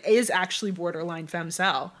that it is actually borderline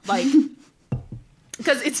femcel. Like,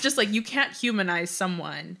 because it's just like, you can't humanize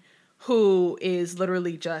someone who is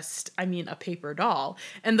literally just, a paper doll.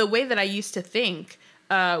 And the way that I used to think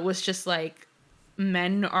was just like,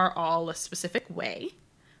 men are all a specific way.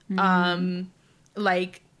 Mm-hmm.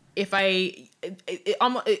 Like if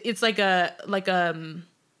it's like a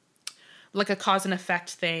cause and effect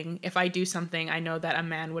thing. If I do something, I know that a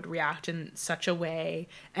man would react in such a way.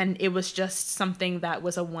 And it was just something that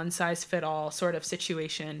was a one size fit all sort of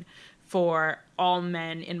situation for all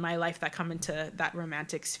men in my life that come into that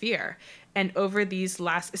romantic sphere. And over these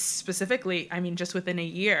last, specifically, just within a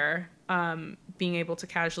year, being able to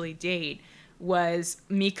casually date was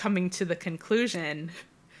me coming to the conclusion,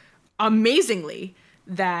 amazingly,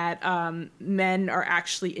 that men are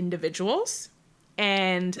actually individuals,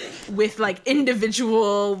 and with like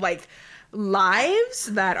individual like lives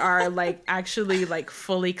that are like actually like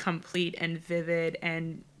fully complete and vivid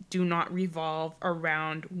and do not revolve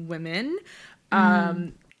around women.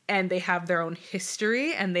 And they have their own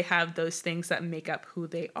history, and they have those things that make up who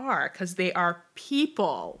they are, because they are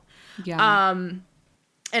people. Yeah.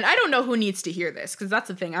 And I don't know who needs to hear this, because that's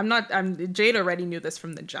the thing. Jade already knew this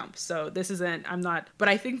from the jump. So but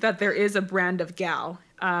I think that there is a brand of gal,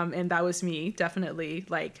 and that was me, definitely,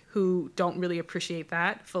 like, who don't really appreciate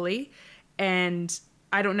that fully. And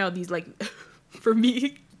I don't know, these like, for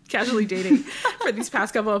me, casually dating for these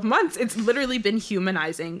past couple of months, it's literally been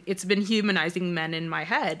humanizing. It's been humanizing men in my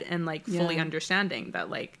head and like fully understanding that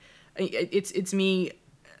like it's me.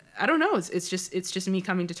 I don't know. It's just me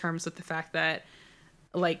coming to terms with the fact that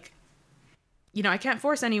like, you know, I can't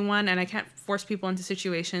force anyone and I can't force people into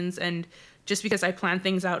situations. And just because I plan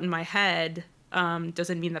things out in my head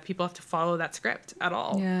doesn't mean that people have to follow that script at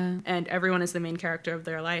all. Yeah. And everyone is the main character of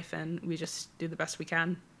their life, and we just do the best we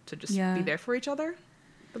can to just be there for each other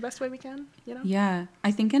the best way we can, you know? Yeah.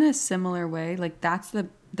 I think in a similar way, like that's the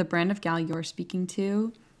brand of gal you're speaking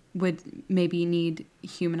to would maybe need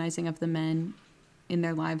humanizing of the men in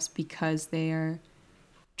their lives because they are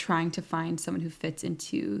trying to find someone who fits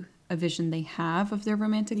into a vision they have of their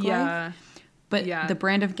romantic life. But the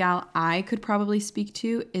brand of gal I could probably speak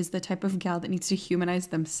to is the type of gal that needs to humanize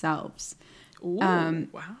themselves. Ooh, wow.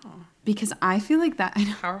 Because I feel like that... I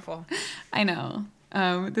know, powerful. I know.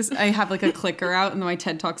 I have like a clicker out and my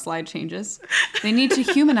TED Talk slide changes. They need to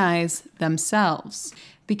humanize themselves.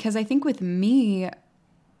 Because I think with me,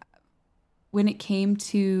 when it came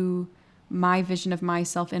to my vision of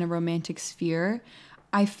myself in a romantic sphere,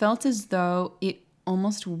 I felt as though it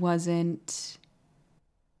almost wasn't...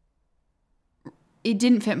 It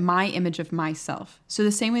didn't fit my image of myself. So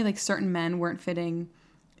the same way like certain men weren't fitting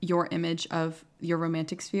your image of your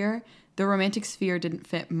romantic sphere, the romantic sphere didn't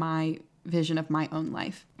fit my vision of my own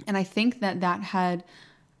life. And I think that had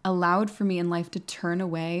allowed for me in life to turn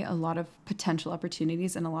away a lot of potential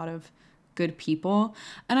opportunities and a lot of good people.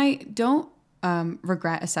 And I don't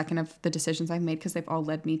regret a second of the decisions I've made because they've all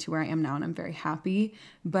led me to where I am now, and I'm very happy.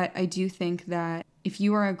 But I do think that if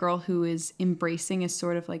you are a girl who is embracing a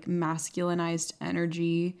sort of like masculinized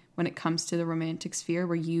energy when it comes to the romantic sphere,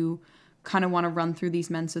 where you kind of want to run through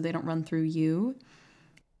these men so they don't run through you,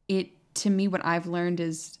 to me, what I've learned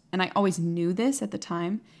is, and I always knew this at the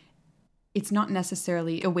time, it's not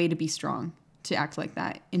necessarily a way to be strong to act like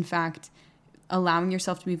that. In fact, allowing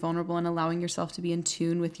yourself to be vulnerable and allowing yourself to be in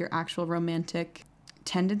tune with your actual romantic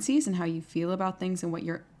tendencies and how you feel about things and what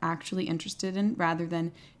you're actually interested in, rather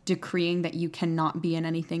than decreeing that you cannot be in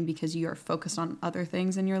anything because you are focused on other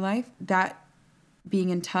things in your life. That being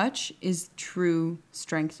in touch is true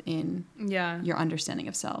strength in your understanding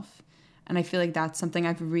of self. And I feel like that's something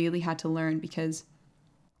I've really had to learn, because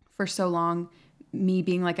for so long, me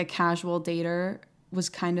being like a casual dater was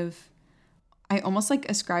kind of, I almost like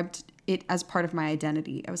ascribed it as part of my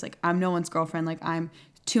identity. I was like, I'm no one's girlfriend. Like, I'm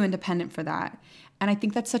too independent for that. And I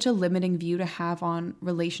think that's such a limiting view to have on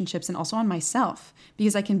relationships and also on myself,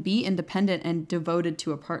 because I can be independent and devoted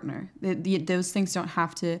to a partner. Those things don't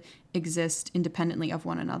have to exist independently of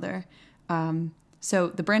one another. So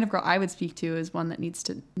the brand of girl I would speak to is one that needs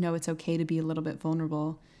to know it's okay to be a little bit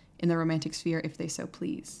vulnerable in the romantic sphere if they so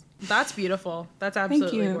please. That's beautiful. That's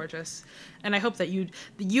absolutely gorgeous. And I hope that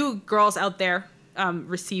you girls out there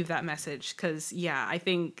receive that message, because I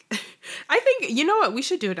think you know what, we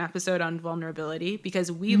should do an episode on vulnerability,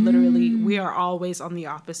 because we are always on the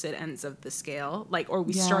opposite ends of the scale, like, or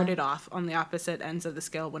we started off on the opposite ends of the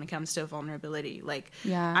scale when it comes to vulnerability. Like,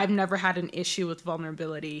 I've never had an issue with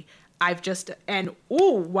vulnerability.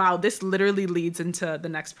 This literally leads into the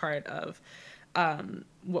next part of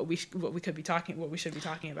what we should be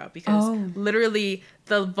talking about, because literally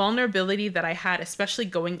the vulnerability that I had, especially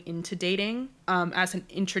going into dating, as an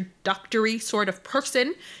introductory sort of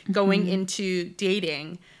person going into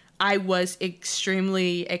dating, I was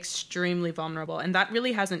extremely, extremely vulnerable, and that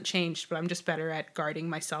really hasn't changed, but I'm just better at guarding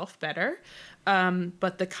myself better.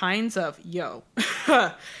 But the kinds of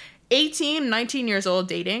 18, 19 years old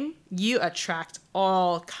dating, you attract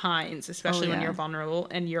all kinds, especially when you're vulnerable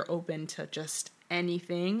and you're open to just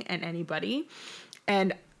anything and anybody.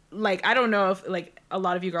 And like, I don't know if like a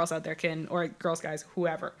lot of you girls out there can, or girls, guys,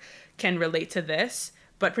 whoever can relate to this,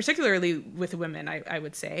 but particularly with women, I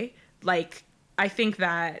would say, like, I think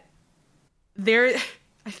there's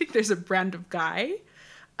a brand of guy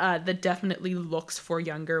that definitely looks for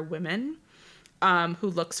younger women, who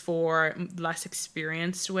looks for less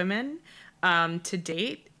experienced women to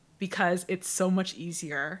date, because it's so much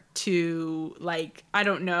easier to, like, I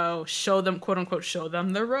don't know, show them, quote unquote, show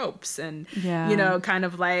them the ropes, and kind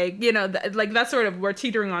of like, like that sort of, we're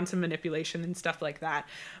teetering onto manipulation and stuff like that.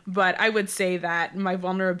 But I would say that my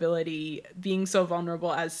vulnerability, being so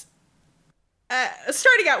vulnerable as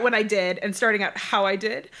starting out when I did and starting out how I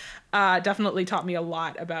did, definitely taught me a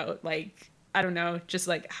lot about, like, I don't know, just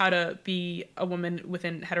like how to be a woman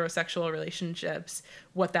within heterosexual relationships,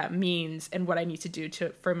 what that means, and what I need to do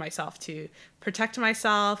for myself to protect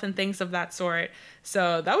myself and things of that sort.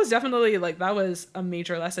 So that was definitely, like, that was a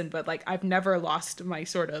major lesson. But like, I've never lost my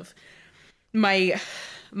sort of my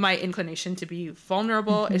inclination to be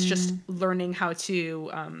vulnerable. It's just learning how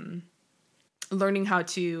to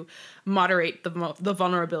moderate the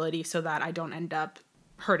vulnerability so that I don't end up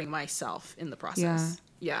hurting myself in the process.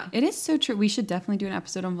 Yeah. It is so true. We should definitely do an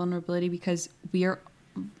episode on vulnerability because we are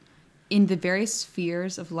in the various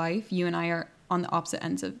spheres of life. You and I are on the opposite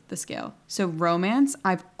ends of the scale. So romance,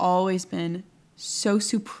 I've always been so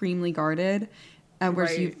supremely guarded,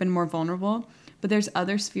 whereas you've been more vulnerable. But there's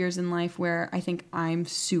other spheres in life where I think I'm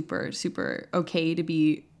super, super okay to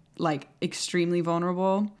be like extremely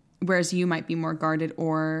vulnerable, whereas you might be more guarded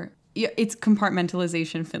or it's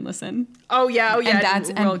compartmentalization, Finlayson. Oh yeah. We'll get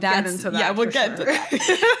into that.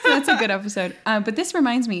 So that's a good episode. But this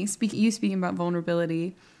reminds me, speaking about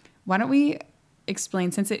vulnerability, why don't we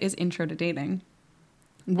explain, since it is intro to dating,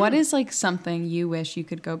 what is like something you wish you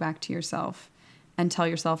could go back to yourself and tell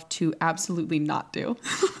yourself to absolutely not do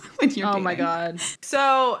when you're dating? Oh my God.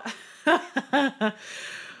 So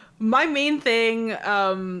my main thing,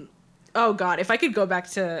 oh God, if I could go back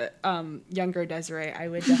to younger Desiree, I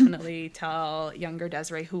would definitely tell younger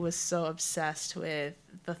Desiree, who was so obsessed with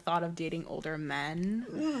the thought of dating older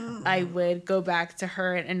men. I would go back to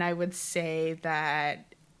her and I would say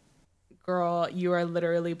that, girl, you are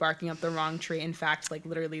literally barking up the wrong tree. In fact, like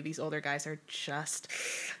literally these older guys are just,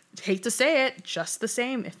 hate to say it, just the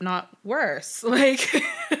same, if not worse. Like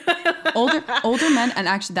older men, and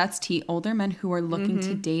actually that's tea, older men who are looking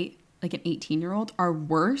to date like an 18-year-old are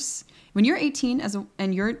worse. When you're 18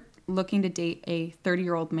 and you're looking to date a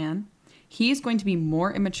 30-year-old man, he is going to be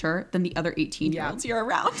more immature than the other 18-year-olds you're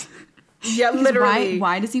around. Yeah, literally.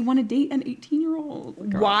 Why does he want to date an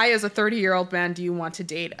 18-year-old? Why, as a 30-year-old man, do you want to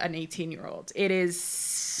date an 18-year-old?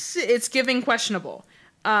 It's giving questionable.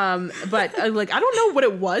 But like, I don't know what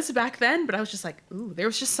it was back then, but I was just like, ooh, there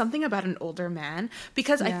was just something about an older man,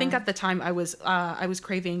 because I think at the time I was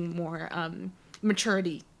craving more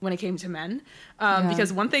maturity when it came to men,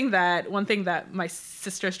 because one thing that my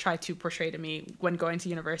sisters tried to portray to me when going to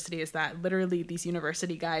university is that literally these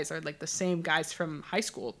university guys are like the same guys from high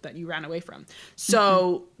school that you ran away from.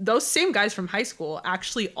 So those same guys from high school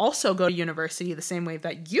actually also go to university the same way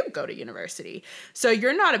that you go to university. So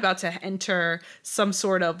you're not about to enter some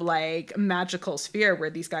sort of like magical sphere where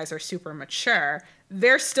these guys are super mature.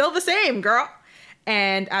 They're still the same, girl.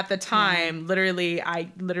 And at the time, I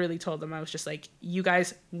literally told them, I was just like, you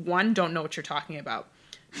guys, 1, don't know what you're talking about.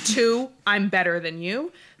 2, I'm better than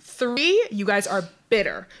you. 3, you guys are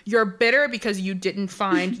bitter. You're bitter because you didn't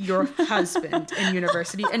find your husband in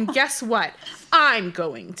university. And guess what? I'm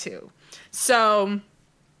going to. So,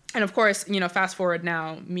 and of course, fast forward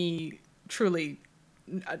now, me truly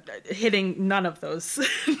hitting none of those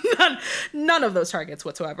targets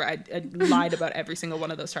whatsoever. I lied about every single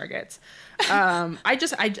one of those targets. I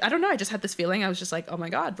don't know, I just had this feeling. I was just like, oh my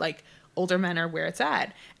God, like older men are where it's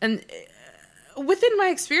at. And within my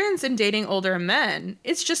experience in dating older men,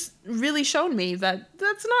 it's just really shown me that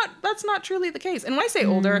that's not truly the case. And when I say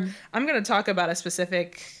older, I'm going to talk about a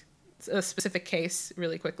specific case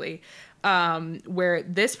really quickly, where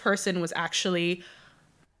this person was actually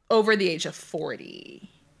over the age of 40.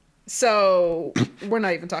 So we're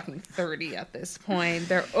not even talking 30 at this point.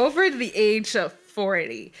 They're over the age of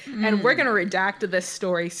 40. And we're going to redact this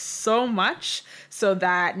story so much so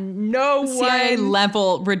that no CIA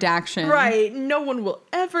level redaction. Right. No one will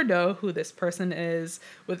ever know who this person is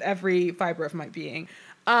with every fiber of my being.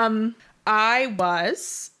 I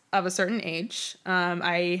was of a certain age.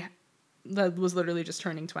 I was literally just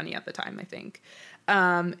turning 20 at the time, I think.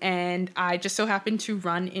 And I just so happened to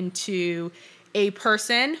run into a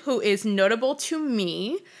person who is notable to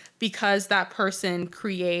me because that person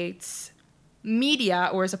creates media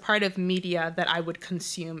or is a part of media that I would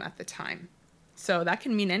consume at the time. So that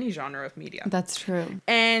can mean any genre of media. That's true.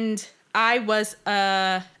 And I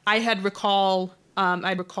recalled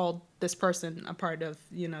this person a part of,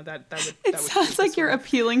 It sounds like you're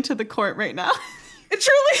appealing to the court right now.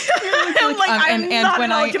 Truly. I'm like, I'm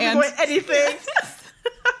not giving away anything.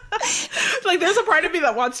 Like, there's a part of me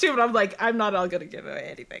that wants to, but I'm like, I'm not all gonna give away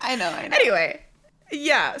anything. I know. Anyway,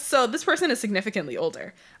 yeah, so this person is significantly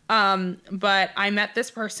older. But I met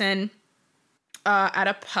this person at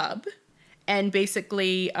a pub, and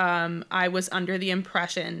basically I was under the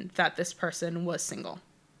impression that this person was single,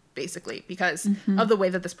 basically, because of the way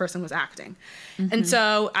that this person was acting. And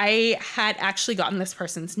so I had actually gotten this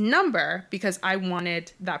person's number because I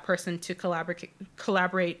wanted that person to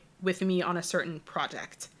collaborate with me on a certain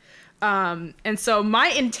project. And so my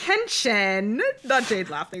intention, not Jade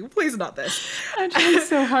laughing, please not this. I'm trying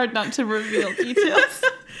so hard not to reveal details.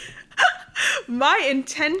 My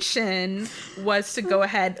intention was to go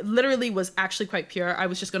ahead, literally was actually quite pure. I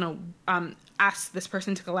was just going to ask this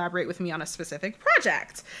person to collaborate with me on a specific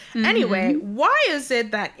project. Mm-hmm. Anyway, why is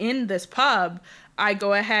it that in this pub, I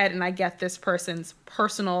go ahead and I get this person's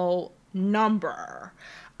personal number?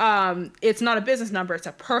 It's not a business number. It's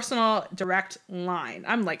a personal direct line.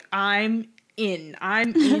 I'm like, I'm in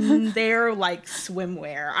their like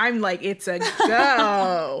swimwear. I'm like, it's a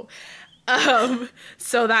go.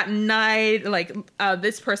 So that night, like,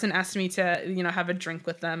 this person asked me to, have a drink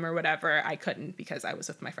with them or whatever. I couldn't because I was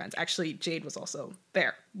with my friends. Actually, Jade was also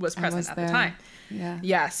present at the time. Yeah.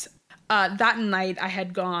 Yes. That night I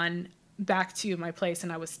had gone back to my place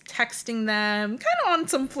and I was texting them kind of on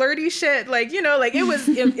some flirty shit. Like, it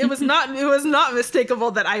was not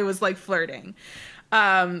mistakable that I was like flirting.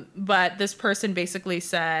 But this person basically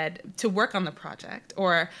said to work on the project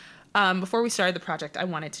or, before we started the project, I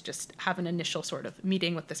wanted to just have an initial sort of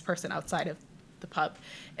meeting with this person outside of the pub.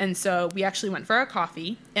 And so we actually went for a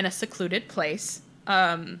coffee in a secluded place.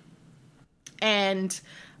 And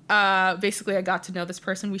basically I got to know this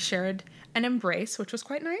person. We shared an embrace, which was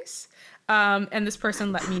quite nice. And this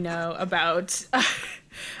person let me know about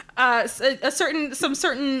some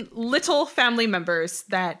certain little family members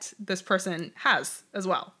that this person has as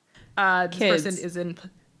well. This Kids. person is in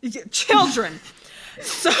children.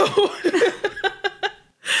 So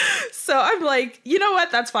I'm like, you know what?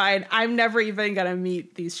 That's fine. I'm never even going to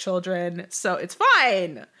meet these children. So it's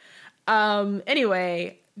fine.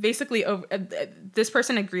 Anyway, basically this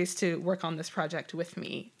person agrees to work on this project with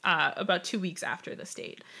me about 2 weeks after this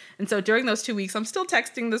date. And so during those 2 weeks, I'm still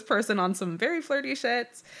texting this person on some very flirty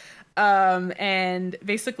shit. And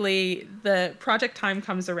basically the project time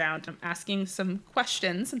comes around. I'm asking some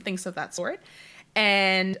questions and things of that sort.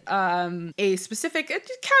 And a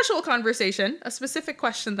casual conversation, a specific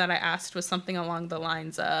question that I asked was something along the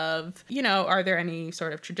lines of, are there any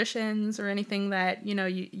sort of traditions or anything that,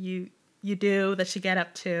 you do that you get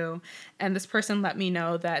up to? And this person let me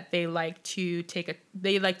know that they like to take a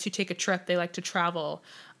trip. They like to travel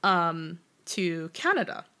to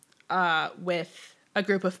Canada with a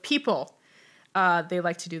group of people. They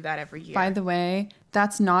like to do that every year. By the way,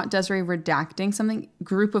 that's not Desiree redacting something.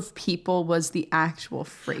 Group of people was the actual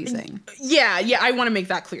phrasing. Yeah, I want to make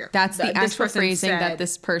that clear. That's the actual phrasing that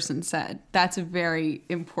this person said. That's very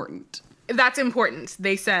important. That's important.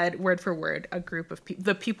 They said word for word, a group of people,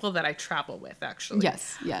 the people that I travel with, actually.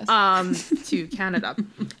 Yes. To Canada.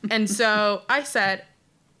 And so I said,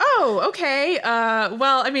 oh, okay.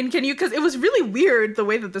 Well, I mean, can you, because it was really weird the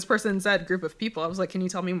way that this person said group of people. I was like, can you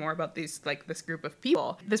tell me more about this group of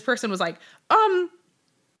people? This person was like,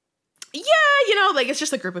 yeah, it's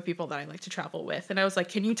just a group of people that I like to travel with. And I was like,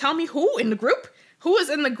 can you tell me who in the group? Who is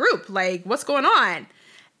in the group? Like, what's going on?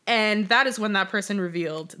 And that is when that person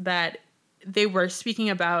revealed that they were speaking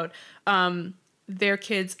about their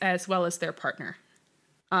kids as well as their partner.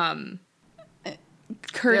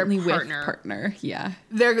 Currently with partner, yeah.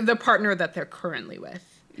 They're the partner that they're currently with.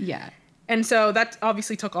 Yeah. And so that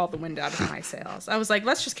obviously took all the wind out of my sails. I was like,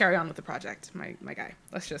 let's just carry on with the project, my guy.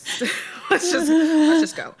 Let's just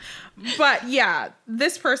go. But yeah,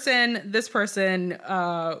 this person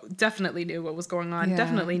definitely knew what was going on. Yeah.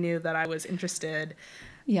 Definitely knew that I was interested.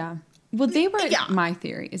 Yeah. Well, my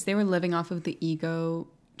theory is they were living off of the ego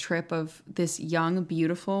trip of this young,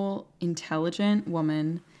 beautiful, intelligent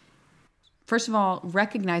woman. First of all,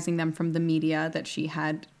 recognizing them from the media that she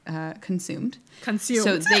had consumed.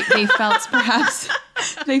 So they felt perhaps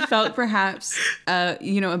a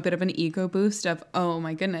bit of an ego boost of, oh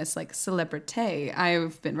my goodness, like celebrity.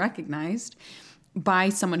 I've been recognized by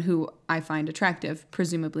someone who I find attractive,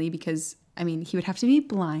 presumably, because I mean, he would have to be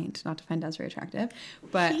blind not to find Desiree attractive.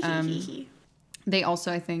 But they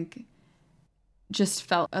also, I think, just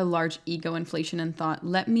felt a large ego inflation and thought,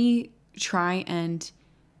 let me try and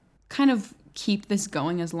kind of keep this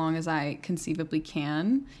going as long as I conceivably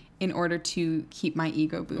can in order to keep my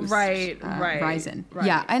ego boost rising. Right.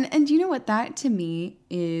 Yeah. And you know what? That to me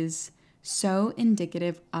is so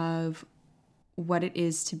indicative of what it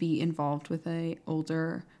is to be involved with an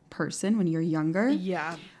older person when you're younger.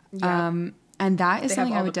 Yeah. And that is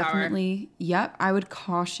something I would definitely, I would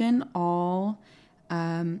caution all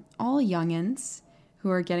youngins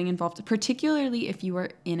who are getting involved, particularly if you are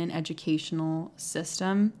in an educational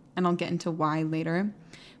system, and I'll get into why later.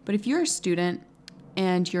 But if you're a student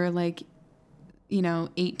and you're like,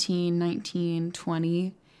 18, 19,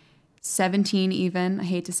 20, 17 even, I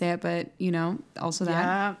hate to say it, but, also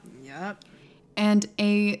that. Yeah. And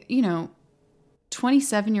a,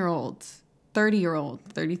 27-year-old, 30-year-old,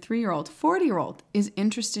 33-year-old, 40-year-old is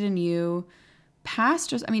interested in you past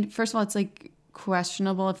just, I mean, first of all, it's like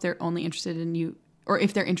questionable if they're only interested in you, or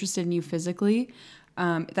if they're interested in you physically.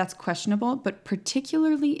 That's questionable, but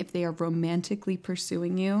particularly if they are romantically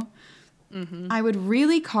pursuing you, I would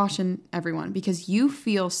really caution everyone, because you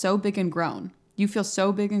feel so big and grown. You feel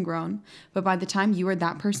so big and grown, but by the time you are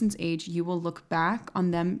that person's age, you will look back on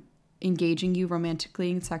them engaging you romantically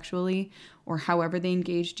and sexually, or however they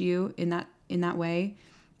engaged you in that way,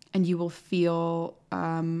 and you will feel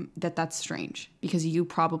that that's strange, because you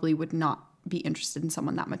probably would not be interested in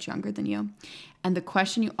someone that much younger than you. And the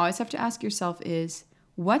question you always have to ask yourself is,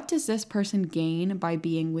 what does this person gain by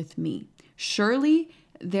being with me? Surely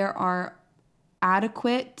there are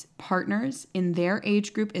adequate partners in their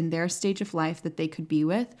age group, in their stage of life that they could be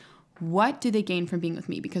with. What do they gain from being with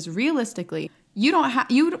me? Because realistically,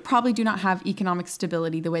 you probably do not have economic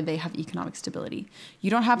stability the way they have economic stability. You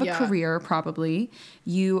don't have a career, probably.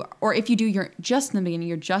 Or if you do, you're just in the beginning,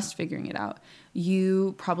 you're just figuring it out.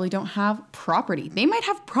 You probably don't have property. They might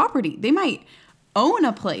have property. They might own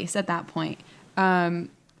a place at that point.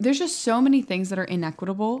 There's just so many things that are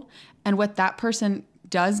inequitable. And what that person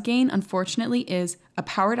does gain, unfortunately, is a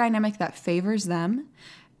power dynamic that favors them.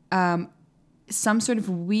 Some sort of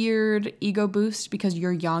weird ego boost because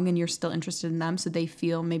you're young and you're still interested in them, so they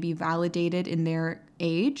feel maybe validated in their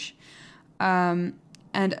age. And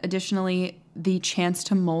additionally, the chance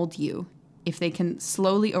to mold you. If they can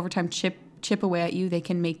slowly over time chip away at you, they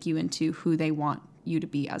can make you into who they want you to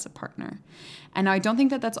be as a partner. And I don't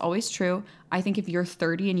think that that's always true. I think if you're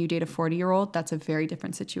 30 and you date a 40-year-old, that's a very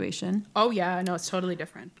different situation. Oh yeah, no, it's totally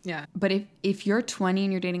different. Yeah. But if you're 20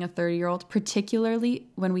 and you're dating a 30-year-old, particularly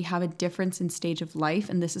when we have a difference in stage of life,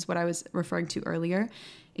 and this is what I was referring to earlier,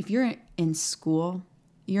 if you're in school,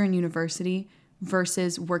 you're in university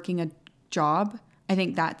versus working a job, I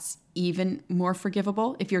think that's even more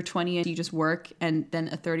forgivable. If you're 20 and you just work, and then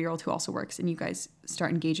a 30-year-old who also works, and you guys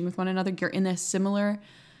start engaging with one another, you're in a similar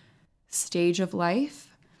stage of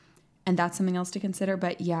life, and that's something else to consider.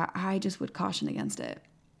 But yeah, I just would caution against it.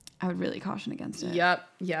 I would really caution against it. Yep.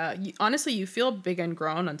 Yeah. Honestly, you feel big and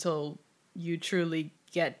grown until you truly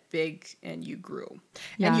get big and you grew.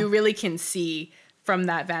 Yeah. And you really can see from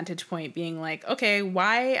that vantage point being like, okay,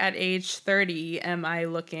 why at age 30 am I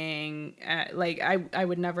looking at, like, I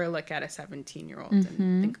would never look at a 17-year-old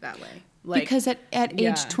and think that way. Like, because at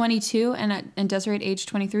age 22 and Desiree at age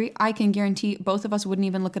 23, I can guarantee both of us wouldn't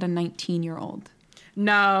even look at a 19-year-old.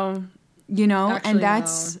 No. You know, actually, and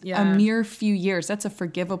that's a mere few years. That's a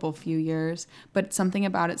forgivable few years. But something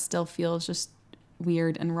about it still feels just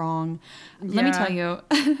weird and wrong. Let me tell you,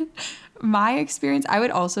 my experience, I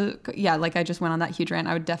would also, like I just went on that huge rant.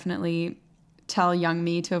 I would definitely tell young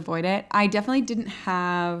me to avoid it. I definitely didn't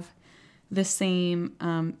have the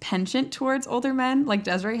same penchant towards older men like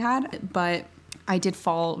Desiree had, but I did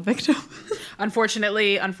fall victim.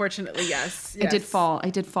 Unfortunately, yes. I did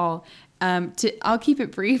fall. I'll keep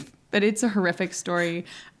it brief, but it's a horrific story.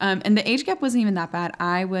 And the age gap wasn't even that bad.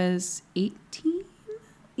 I was 18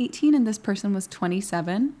 and this person was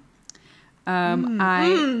 27. No,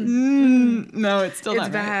 it's still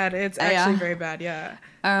not bad. It's actually very bad. Yeah.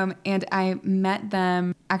 And I met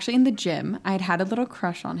them actually in the gym. I'd had a little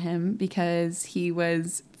crush on him because he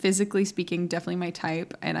was, physically speaking, definitely my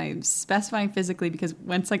type. And I'm specifying physically because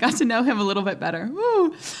once I got to know him a little bit better,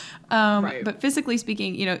 but physically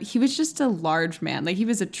speaking, you know, he was just a large man. Like, he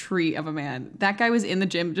was a tree of a man. That guy was in the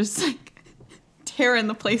gym just like tearing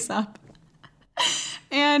the place up.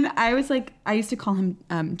 And I was like, I used to call him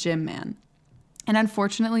Gym Man. And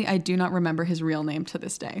unfortunately, I do not remember his real name to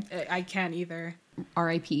this day. I can't either.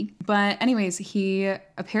 R.I.P. But anyways, I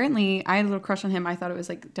had a little crush on him. I thought it was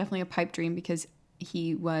like definitely a pipe dream because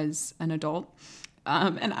he was an adult.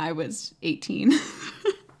 And I was 18.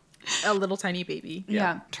 A little tiny baby.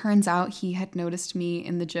 Yeah. Turns out he had noticed me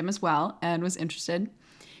in the gym as well and was interested.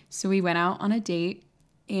 So we went out on a date.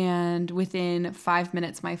 And within 5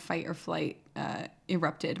 minutes, my fight or flight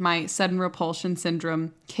erupted. My sudden repulsion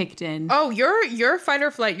syndrome kicked in. Oh, your fight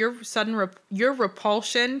or flight, your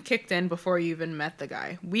repulsion kicked in before you even met the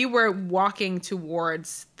guy. We were walking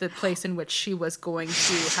towards the place in which she was going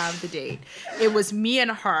to have the date. It was me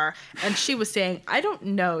and her, and she was saying, "I don't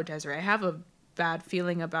know, Desiree. I have a bad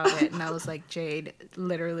feeling about it." And I was like, "Jade,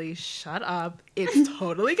 literally shut up. It's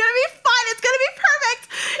totally gonna be fun. It's gonna be perfect.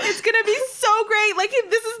 It's gonna be so great. Like,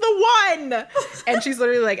 this is the one." And she's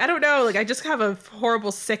literally like, "I don't know. Like, I just have a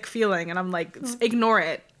horrible sick feeling." And I'm like, ignore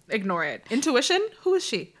it. Intuition? Who is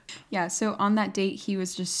she? Yeah. So on that date, he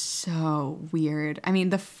was just so weird. I mean,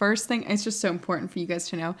 the first thing, it's just so important for you guys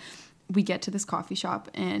to know. We get to this coffee shop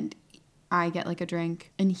and I get like a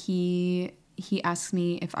drink, and he asks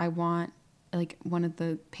me if I want like one of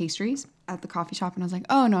the pastries. at the coffee shop, and I was like,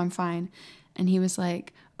 oh, no, I'm fine. And he was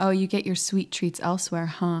like, oh, you get your sweet treats elsewhere,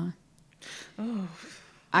 huh? Oh.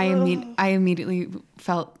 I immediately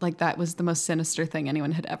felt like that was the most sinister thing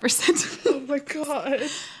anyone had ever said to me. Oh my God.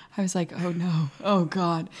 I was like, oh no, oh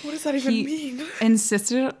God. What does that even mean?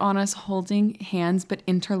 Insisted on us holding hands but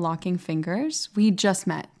interlocking fingers. We just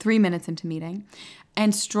met 3 minutes into meeting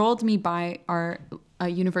and strolled me by our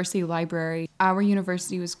university library. Our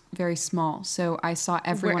university was very small, so I saw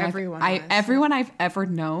everyone I've ever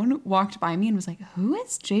known walked by me and was like, who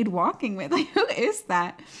is Jade walking with? Like, who is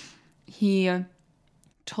that? He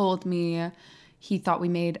told me he thought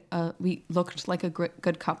we looked like a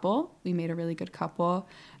good couple. We made a really good couple.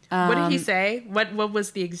 What did he say? What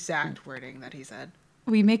was the exact wording that he said?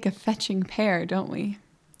 We make a fetching pair, don't we?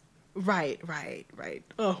 Right.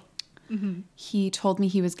 Oh. Mm-hmm. He told me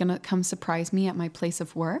he was going to come surprise me at my place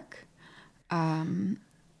of work. Every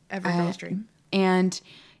girl's dream. And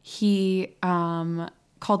he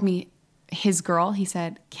called me his girl. He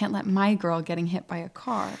said, can't let my girl getting hit by a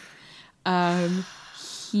car.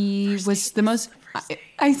 He was the most...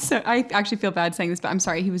 I actually feel bad saying this, but I'm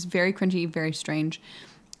sorry. He was very cringy, very strange.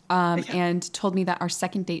 And told me that our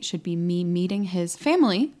second date should be me meeting his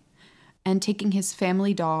family and taking his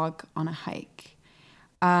family dog on a hike.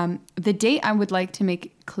 The date, I would like to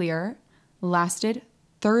make clear, lasted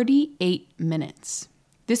 38 minutes.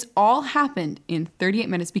 This all happened in 38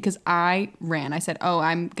 minutes because I ran. I said, oh,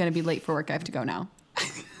 I'm going to be late for work. I have to go now.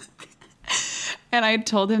 And I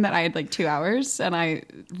told him that I had like 2 hours and I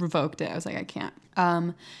revoked it. I was like, I can't.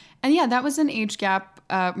 And yeah, that was an age gap,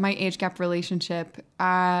 my age gap relationship.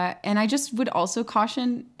 And I just would also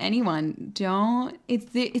caution anyone,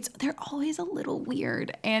 they're always a little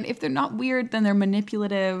weird. And if they're not weird, then they're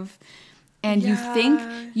manipulative. And you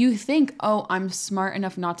think, oh, I'm smart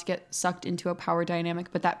enough not to get sucked into a power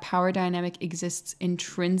dynamic. But that power dynamic exists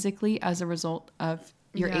intrinsically as a result of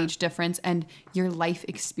your age difference and your life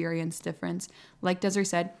experience difference. Like Desiree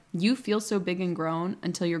said, you feel so big and grown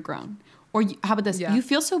until you're grown. Or how about this? Yeah. You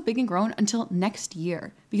feel so big and grown until next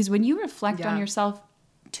year. Because when you reflect on yourself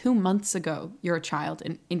 2 months ago, you're a child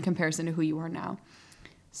in comparison to who you are now.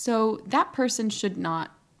 So that person should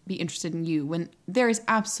not be interested in you when there is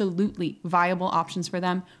absolutely viable options for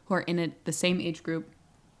them who are in the same age group,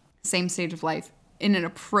 same stage of life, in an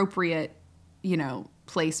appropriate,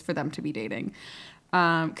 place for them to be dating.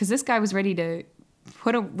 Because this guy was ready to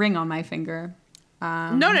put a ring on my finger.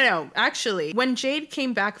 No. Actually, when Jade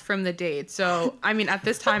came back from the date, so, I mean, at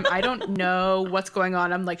this time, I don't know what's going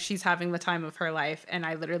on. I'm like, she's having the time of her life. And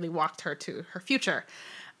I literally walked her to her future.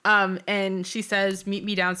 And she says, meet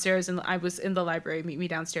me downstairs. And I was in the library, meet me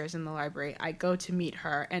downstairs in the library. I go to meet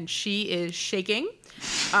her and she is shaking.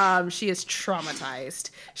 She is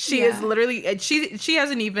traumatized. She is literally, she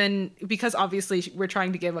hasn't even, because obviously we're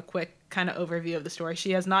trying to give a quick kind of overview of the story.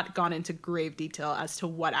 She has not gone into grave detail as to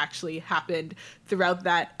what actually happened throughout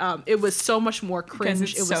that. It was so much more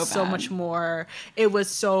cringe. It was so much more, it was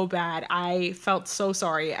so bad. I felt so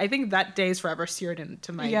sorry. I think that day is forever seared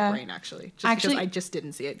into my brain, actually. Because I just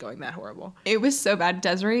didn't see it going that horrible. It was so bad.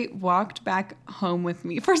 Desiree walked back home with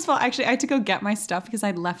me. First of all, actually, I had to go get my stuff because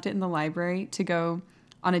I'd left it in the library to go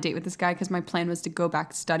on a date with this guy because my plan was to go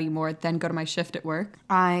back, study more, then go to my shift at work.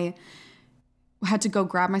 I had to go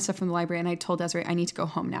grab my stuff from the library and I told Desiree I need to go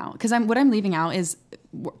home now. Because what I'm leaving out is,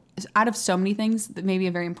 out of so many things, that maybe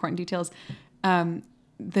a very important detail is,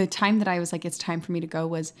 the time that I was like, it's time for me to go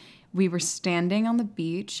was we were standing on the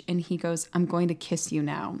beach and he goes, I'm going to kiss you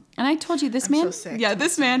now. And I told you this man,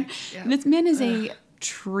 this man is a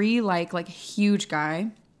tree-like huge guy,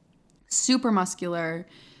 super muscular.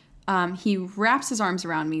 He wraps his arms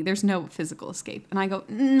around me. There's no physical escape. And I go,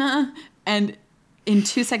 nah. And in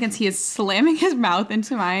 2 seconds, he is slamming his mouth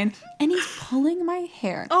into mine and he's pulling my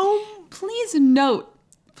hair. Oh, please note,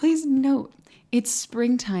 it's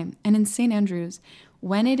springtime. And in St. Andrews,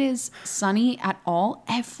 when it is sunny at all,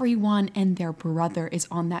 everyone and their brother is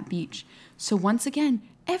on that beach. So once again,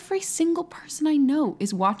 every single person I know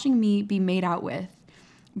is watching me be made out with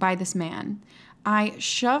by this man. I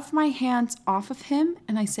shove my hands off of him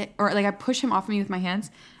and I say, or I push him off of me with my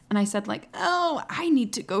hands and I said oh, I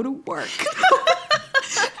need to go to work.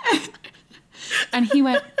 And he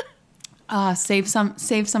went, save some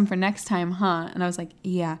for next time, huh? And I was like,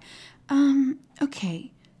 yeah.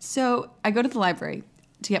 Okay. So I go to the library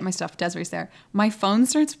to get my stuff. Desiree's there. My phone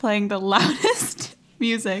starts playing the loudest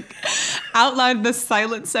music out loud in the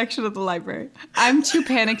silent section of the library. I'm too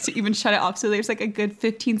panicked to even shut it off. So there's a good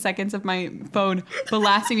 15 seconds of my phone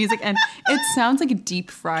blasting music. And it sounds like a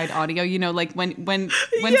deep fried audio, when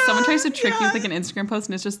someone tries to trick you with an Instagram post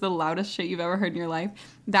and it's just the loudest shit you've ever heard in your life.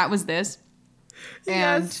 That was this.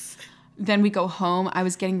 And then we go home. I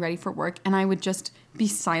was getting ready for work and I would just be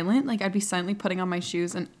silent. Like I'd be silently putting on my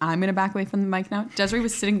shoes and I'm going to back away from the mic now. Desiree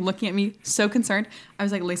was sitting looking at me so concerned. I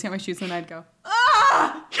was like lacing up my shoes and I'd go,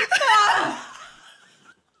 ah! Ah!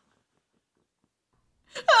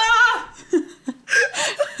 Ah!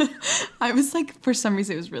 I was like, for some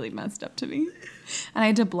reason, it was really messed up to me. And I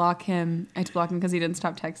had to block him. I had to block him because he didn't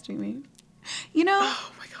stop texting me. You know,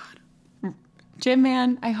 oh my God. Jim,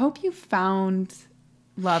 man, I hope you found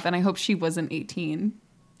love and I hope she wasn't 18.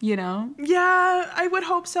 You know? Yeah, I would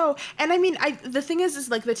hope so. And I mean, the thing is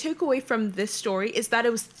like the takeaway from this story is that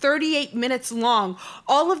it was 38 minutes long.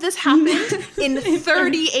 All of this happened in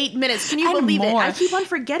 38 minutes. Can you believe it? I keep on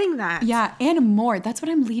forgetting that. Yeah, and more. That's what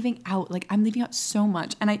I'm leaving out. Like I'm leaving out so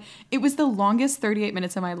much. And it was the longest 38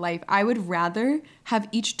 minutes of my life. I would rather have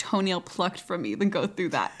each toenail plucked from me than go through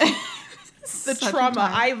that. The trauma.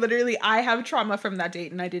 I have trauma from that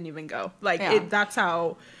date and I didn't even go. Like that's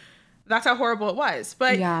how horrible it was.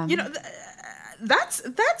 But you know, that's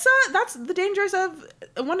the dangers of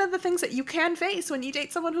one of the things that you can face when you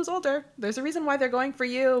date someone who's older. There's a reason why they're going for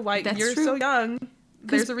you. Why you're so young.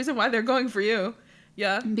 There's a reason why they're going for you.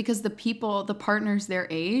 Yeah. Because the partners their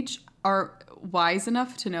age are wise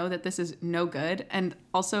enough to know that this is no good and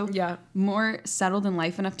also more settled in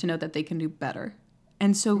life enough to know that they can do better.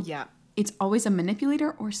 And so it's always a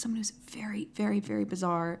manipulator or someone who's very, very, very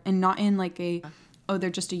bizarre and not in like they're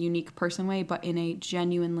just a unique person way, but in a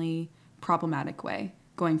genuinely problematic way,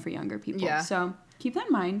 going for younger people. Yeah. So keep that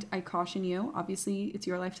in mind. I caution you. Obviously, it's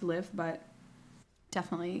your life to live, but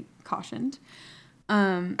definitely cautioned.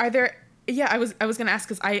 Are there... Yeah, I was going to ask,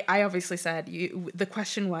 because I obviously said, the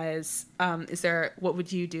question was, what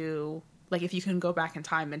would you do, like, if you can go back in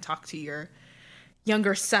time and talk to your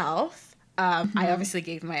younger self? I obviously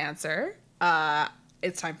gave my answer.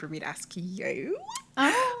 It's time for me to ask you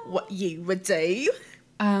what you would do.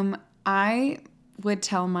 I would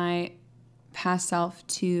tell my past self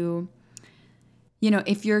to, you know,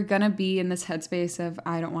 if you're going to be in this headspace of,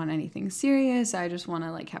 I don't want anything serious, I just want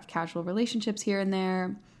to like have casual relationships here and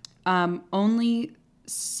there, only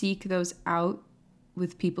seek those out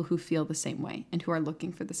with people who feel the same way and who are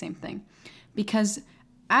looking for the same thing. Because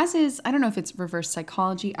as is, I don't know if it's reverse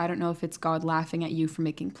psychology, I don't know if it's God laughing at you for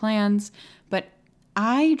making plans, but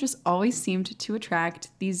I just always seemed to attract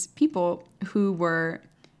these people who were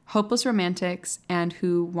hopeless romantics and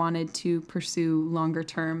who wanted to pursue longer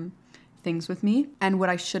term things with me. And what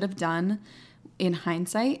I should have done in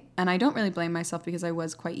hindsight, and I don't really blame myself because I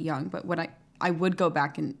was quite young, but what I would go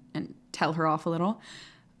back and tell her off a little.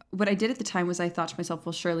 What I did at the time was I thought to myself,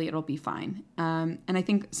 well, surely it'll be fine. And I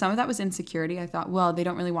think some of that was insecurity. I thought, well, they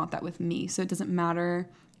don't really want that with me, so it doesn't matter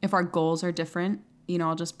if our goals are different. You know,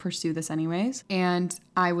 I'll just pursue this anyways. And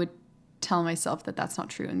I would tell myself that that's not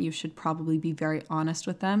true and you should probably be very honest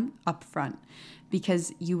with them up front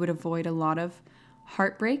because you would avoid a lot of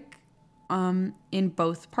heartbreak in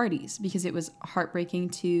both parties, because it was heartbreaking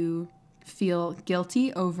to feel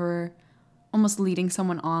guilty over almost leading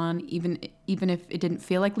someone on, even if it didn't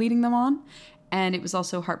feel like leading them on. And it was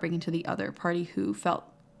also heartbreaking to the other party who felt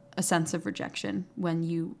a sense of rejection when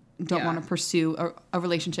you don't want to pursue a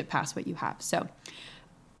relationship past what you have. So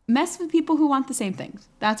mess with people who want the same things.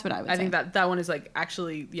 That's what I would say. I think that one is like,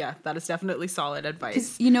 actually, that is definitely solid advice.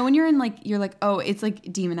 Because, you know, when you're in like, you're like, oh, it's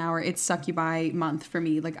like demon hour. It's succubi month for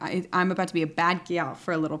me. Like I'm about to be a bad gal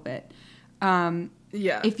for a little bit.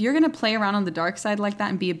 If you're going to play around on the dark side like that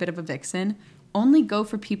and be a bit of a vixen, only go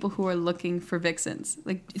for people who are looking for vixens.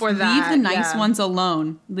 Like, leave the nice ones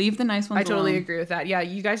alone. Leave the nice ones alone. I totally agree with that. Yeah,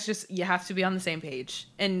 you guys you have to be on the same page.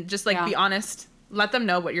 And just, like, be honest. Let them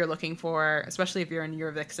know what you're looking for, especially if you're in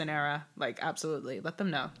your vixen era. Like, absolutely. Let them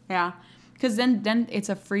know. Yeah. Because then it's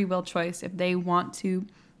a free will choice. If they want to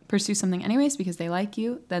pursue something anyways because they like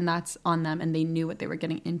you, then that's on them. And they knew what they were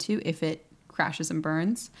getting into if it crashes and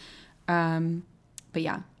burns. But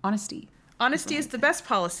yeah, honesty. Honesty is the best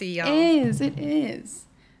policy, y'all. It is.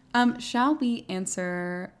 Shall we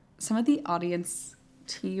answer some of the audience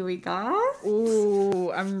tea we got?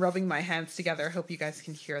 Ooh, I'm rubbing my hands together. I hope you guys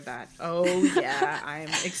can hear that. Oh, yeah. I'm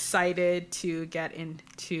excited to get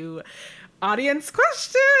into audience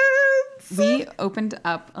questions. We opened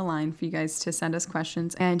up a line for you guys to send us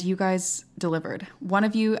questions, and you guys delivered. One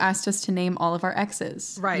of you asked us to name all of our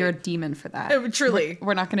exes. Right. You're a demon for that. Truly.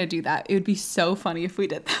 We're not going to do that. It would be so funny if we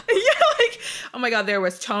did that. Yeah, like, oh my God, there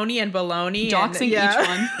was Tony and Baloney. Doxing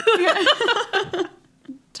each one.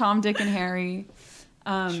 Tom, Dick, and Harry.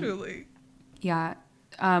 Truly. Yeah.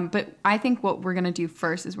 But I think what we're going to do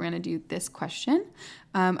first is we're going to do this question.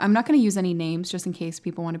 I'm not going to use any names just in case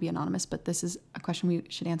people want to be anonymous, but this is a question we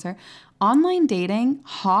should answer. Online dating,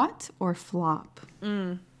 hot or flop?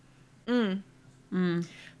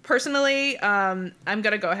 Personally, I'm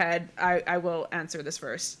gonna go ahead. I will answer this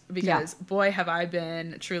first because boy, have I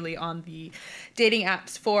been truly on the dating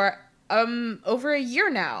apps for over a year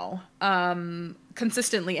now.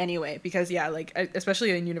 Consistently anyway, because like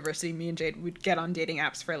especially in university, me and Jade would get on dating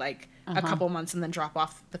apps for like a couple months and then drop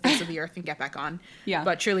off the face of the earth and get back on. Yeah.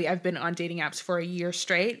 But truly, I've been on dating apps for a year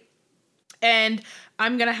straight, and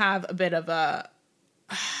I'm gonna have a bit of a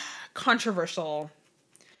controversial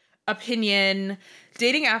opinion.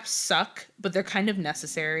 Dating apps suck, but they're kind of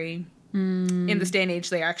necessary. In this day and age,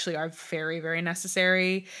 they actually are very, very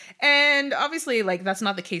necessary. And obviously, like, that's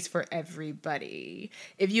not the case for everybody.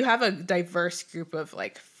 If you have a diverse group of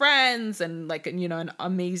like friends and like, you know, an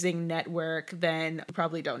amazing network, then you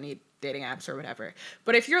probably don't need dating apps or whatever.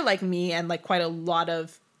 But if you're like me and like quite a lot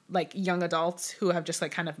of like young adults who have just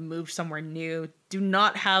like kind of moved somewhere new, do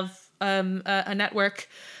not have a network,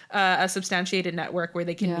 a substantiated network where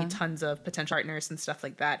they can meet tons of potential partners and stuff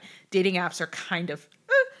like that, dating apps are kind of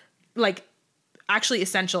like actually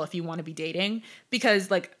essential if you want to be dating, because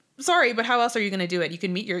like, sorry, but how else are you going to do it? You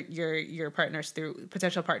can meet your partners through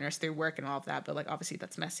potential partners through work and all of that, but like obviously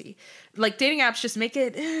that's messy. Like dating apps just make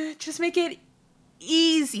it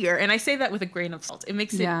easier, and I say that with a grain of salt. It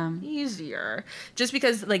makes it easier, just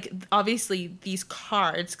because like obviously these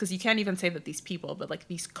cards, because you can't even say that these people, but like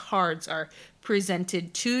these cards are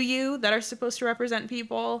presented to you that are supposed to represent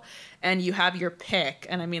people, and you have your pick,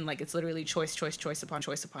 and I mean like it's literally choice upon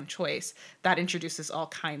choice upon choice. That introduces all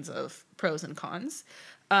kinds of pros and cons,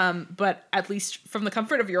 but at least from the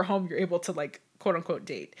comfort of your home, you're able to like quote unquote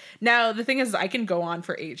date. Now the thing is, I can go on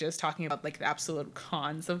for ages talking about like the absolute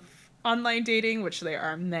cons of online dating, which there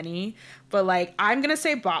are many, but like I'm gonna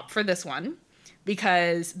say bop for this one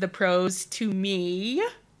because the pros to me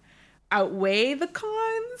outweigh the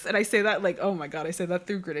cons, and I say that like, oh my god, I say that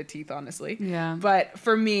through gritted teeth, honestly. Yeah. But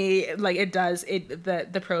for me, like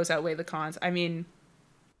the pros outweigh the cons. I mean,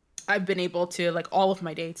 I've been able to like all of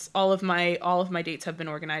my dates have been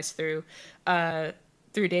organized through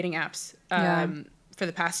dating apps. For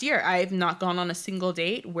the past year, I've not gone on a single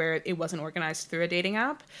date where it wasn't organized through a dating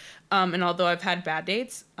app. And although I've had bad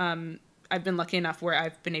dates, I've been lucky enough where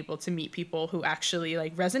I've been able to meet people who actually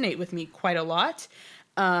like resonate with me quite a lot.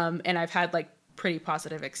 And I've had like pretty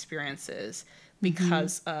positive experiences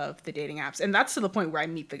because of the dating apps. And that's to the point where I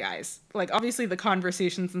meet the guys. Like obviously the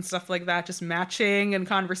conversations and stuff like that, just matching and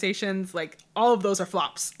conversations, like all of those are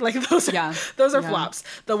flops. Like those are flops.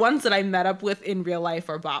 The ones that I met up with in real life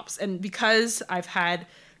are bops. And because I've had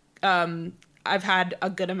a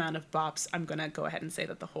good amount of bops, I'm going to go ahead and say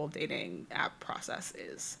that the whole dating app process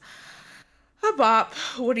is a bop.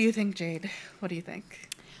 What do you think, Jade? What do you think?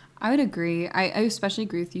 I would agree. I especially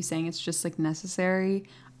agree with you saying it's just like necessary.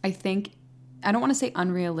 I don't want to say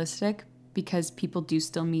unrealistic because people do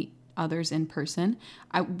still meet others in person.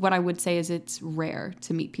 What I would say is it's rare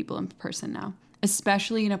to meet people in person now,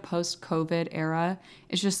 especially in a post-COVID era.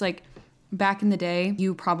 It's just like back in the day,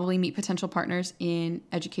 you probably meet potential partners in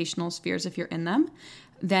educational spheres if you're in them.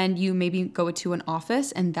 Then you maybe go to an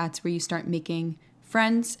office and that's where you start making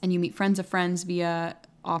friends, and you meet friends of friends via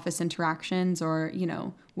office interactions or, you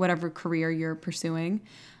know, whatever career you're pursuing.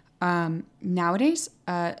 Nowadays,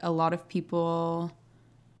 a lot of people,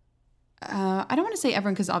 I don't want to say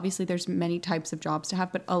everyone because obviously there's many types of jobs to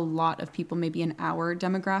have, but a lot of people maybe in our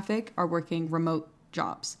demographic are working remote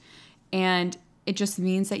jobs. And it just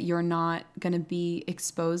means that you're not going to be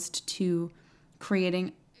exposed to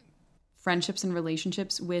creating friendships and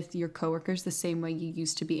relationships with your coworkers the same way you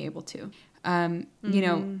used to be able to. You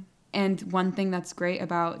know, and one thing that's great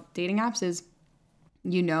about dating apps is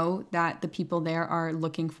you know that the people there are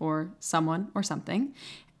looking for someone or something,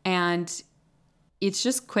 and it's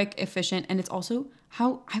just quick, efficient, and it's also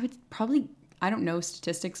how I don't know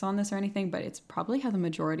statistics on this or anything, but it's probably how the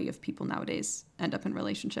majority of people nowadays end up in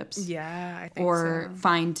relationships. Yeah, I think or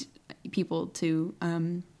find people to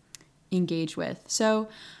engage with. So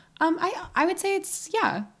I would say it's,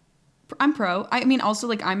 I'm pro. I mean, also,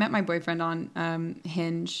 like, I met my boyfriend on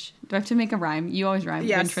Hinge. Do I have to make a rhyme? You always rhyme.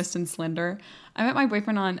 Yes. Pinterest and Slender. I met my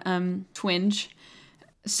boyfriend on Twinge.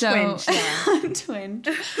 Twinge, yeah. Twinge.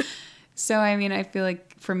 So, I mean, I feel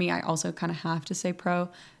like for me, I also kind of have to say pro.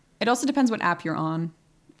 It also depends what app you're on,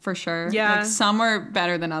 for sure. Yeah. Like, some are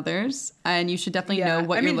better than others, and you should definitely know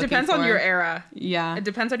what you're looking for. It depends on your era. Yeah. It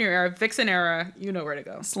depends on your era. Vixen era, you know where to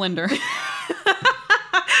go. Slender.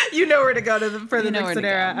 You know where to go for the Vixen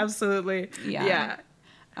era. Absolutely. Yeah.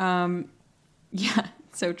 Yeah,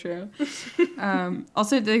 so true.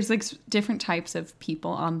 Also, there's like different types of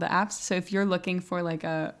people on the apps. So if you're looking for like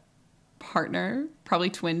a partner, probably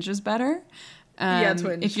Twinge is better.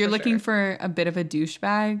 twinge. If you're looking for a bit of a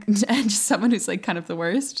douchebag and just someone who's like kind of the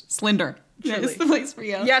worst, Slender. It's the place for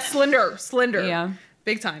you. Yeah, Slender. Yeah.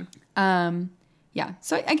 Big time. Yeah.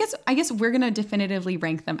 So I guess we're gonna definitively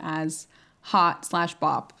rank them as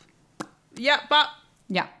hot/bop. Yeah, bop.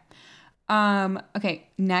 Yeah. Okay,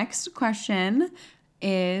 next question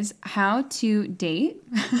is how to date.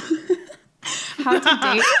 How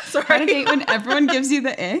to date when everyone gives you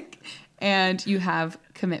the ick and you have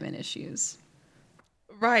commitment issues.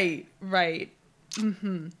 Right.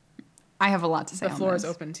 Mm-hmm. I have a lot to say on this. The floor is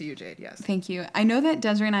open to you, Jade, yes. Thank you. I know that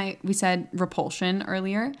Desiree and we said repulsion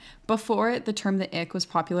earlier. Before the term the ick was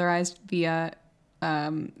popularized via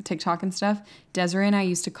TikTok and stuff, Desiree and I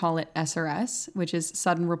used to call it SRS, which is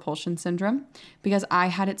sudden repulsion syndrome, because I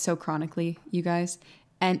had it so chronically, you guys.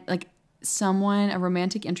 And like a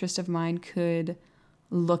romantic interest of mine could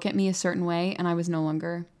look at me a certain way and I was no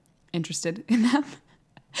longer interested in them.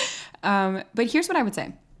 But here's what I would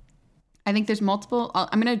say. I think there's multiple,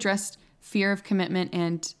 I'm going to address fear of commitment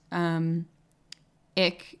and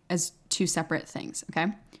ick as two separate things,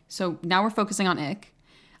 okay? So now we're focusing on ick.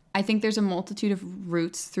 I think there's a multitude of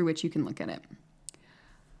routes through which you can look at it.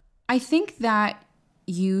 I think that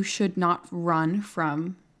you should not run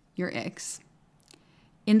from your icks,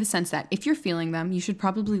 in the sense that if you're feeling them, you should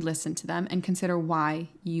probably listen to them and consider why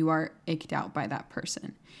you are icked out by that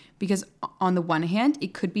person. Because on the one hand,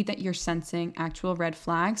 it could be that you're sensing actual red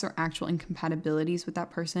flags or actual incompatibilities with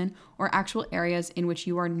that person, or actual areas in which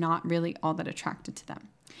you are not really all that attracted to them.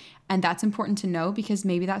 And that's important to know, because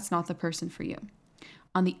maybe that's not the person for you.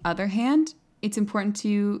 On the other hand, it's important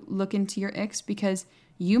to look into your icks, because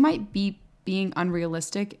you might be being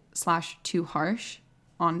unrealistic / too harsh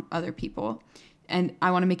on other people. And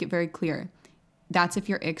I want to make it very clear. That's if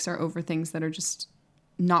your icks are over things that are just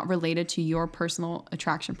not related to your personal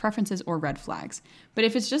attraction preferences or red flags. But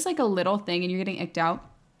if it's just like a little thing and you're getting icked out,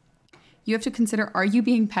 you have to consider, are you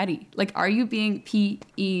being petty? Like, are you being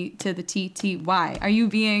P-E to the T-T-Y? Are you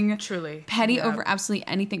being truly petty over absolutely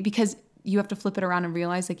anything? Because you have to flip it around and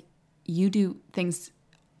realize, like, you do things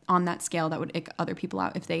on that scale that would ick other people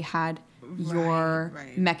out if they had your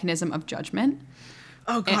mechanism of judgment.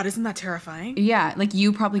 Oh God, isn't that terrifying? Yeah, like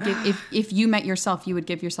you probably if you met yourself, you would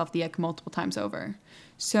give yourself the ick multiple times over.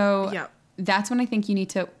 So that's when I think you need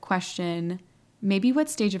to question maybe what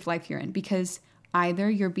stage of life you're in, because either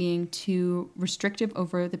you're being too restrictive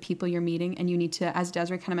over the people you're meeting and you need to, as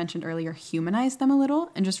Desiree kind of mentioned earlier, humanize them a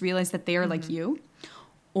little and just realize that they are like you,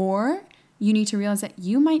 or you need to realize that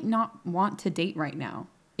you might not want to date right now.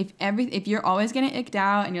 If you're always getting icked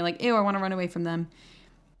out and you're like, ew, I want to run away from them,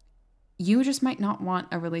 you just might not want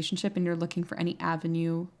a relationship and you're looking for any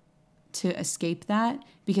avenue to escape that,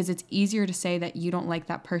 because it's easier to say that you don't like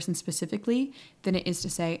that person specifically than it is to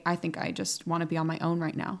say, I think I just want to be on my own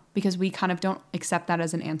right now, because we kind of don't accept that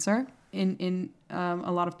as an answer in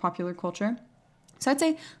a lot of popular culture. So I'd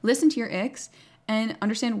say listen to your icks and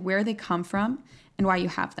understand where they come from and why you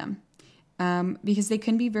have them. Because they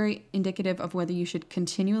can be very indicative of whether you should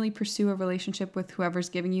continually pursue a relationship with whoever's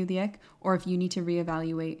giving you the ick, or if you need to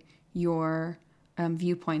reevaluate your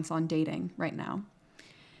viewpoints on dating right now.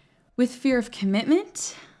 With fear of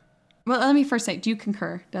commitment, well, let me first say, do you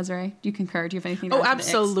concur, Desiree? Do you concur? Do you have anything to add to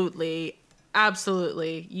the icks?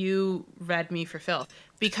 Absolutely. You read me for filth,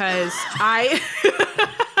 because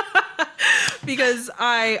because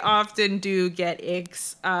I often do get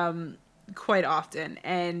icks quite often,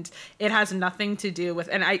 and it has nothing to do with,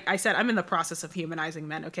 and I said I'm in the process of humanizing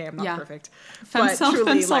men. Okay, I'm not perfect.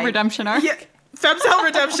 Femcel redemption arc. Yeah, Femcel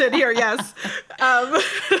redemption here, yes.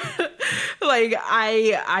 Like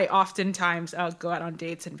I oftentimes I'll go out on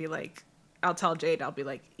dates and be like, I'll tell Jade, I'll be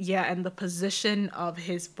like, yeah, and the position of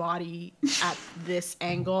his body at this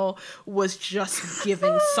angle was just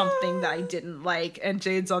giving something that I didn't like, and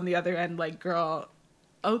Jade's on the other end like, girl,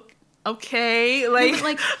 okay,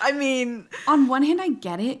 like I mean, on one hand I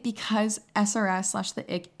get it, because SRS /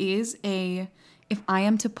 the ick is if I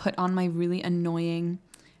am to put on my really annoying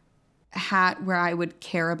hat where I would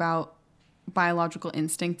care about biological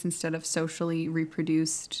instincts instead of socially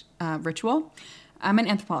reproduced ritual. I'm an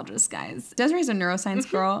anthropologist, guys. Desiree's a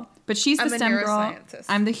neuroscience girl, but she's the STEM girl.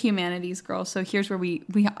 I'm the humanities girl. So here's where we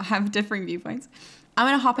have differing viewpoints. I'm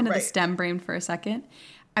going to hop into the STEM brain for a second.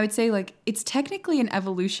 I would say, like, it's technically an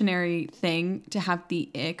evolutionary thing to have the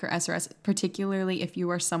ick or SRS, particularly if you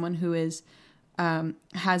are someone who is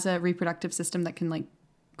has a reproductive system that can, like,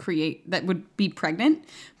 that would be pregnant,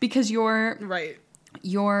 because you're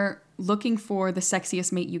looking for the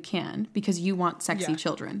sexiest mate you can, because you want sexy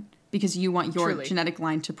children, because you want your genetic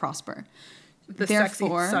line to prosper. Sexy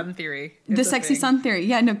sun theory. The sexy sun theory.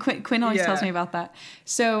 Yeah, no, Quinn always tells me about that.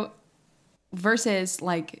 So versus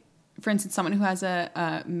like, for instance, someone who has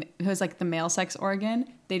who has like the male sex organ,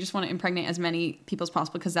 they just want to impregnate as many people as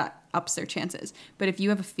possible because that ups their chances. But if you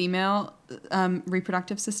have a female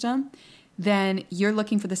reproductive system, then you're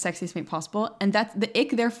looking for the sexiest mate possible. And that's the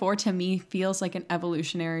ick, therefore, to me, feels like an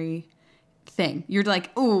evolutionary thing. You're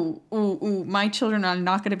like, ooh, my children are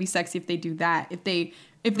not going to be sexy if they do that. If they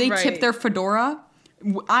tip their fedora,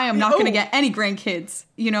 I am not going to get any grandkids,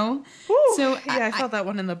 you know? Ooh, so yeah, I felt that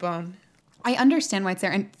one in the bone. I understand why it's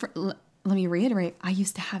there. And let me reiterate, I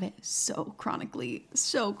used to have it so chronically.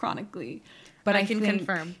 But I can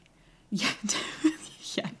confirm. Yeah,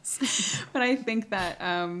 yes. But I think that,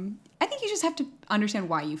 I think you just have to understand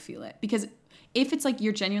why you feel it. Because if it's like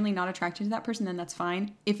you're genuinely not attracted to that person, then that's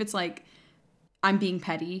fine. If it's like, I'm being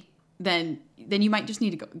petty, then you might just need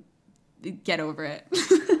to go get over it.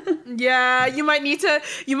 Yeah, you might need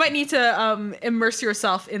to immerse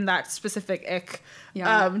yourself in that specific ick.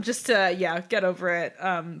 Yeah. Just to get over it.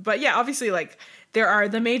 But yeah, obviously, like, there are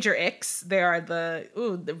the major icks. There are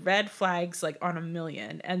the red flags, like, on a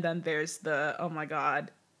million, and then there's the, oh my god,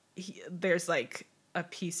 there's like a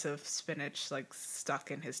piece of spinach like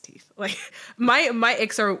stuck in his teeth. Like, my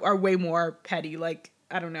icks are way more petty. Like,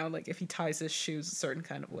 I don't know, like if he ties his shoes a certain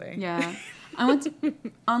kind of way. Yeah. I went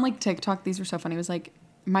on like TikTok, these were so funny. It was like,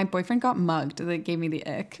 my boyfriend got mugged. That gave me the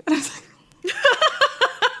ick. And I was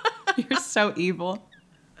like, you're so evil.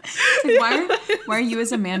 Like, why are you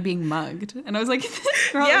as a man being mugged? And I was like,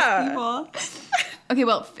 this girl is evil. Okay,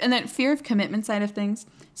 well, and then fear of commitment side of things,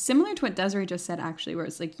 similar to what Desiree just said, actually, where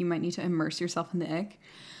it's like you might need to immerse yourself in the ick.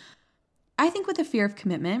 I think with a fear of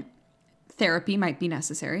commitment, therapy might be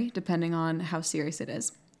necessary, depending on how serious it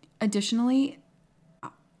is. Additionally,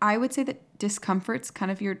 I would say that discomfort's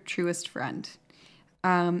kind of your truest friend.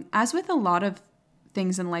 As with a lot of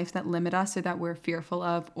things in life that limit us or that we're fearful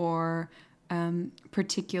of, or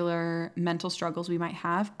particular mental struggles we might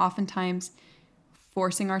have, oftentimes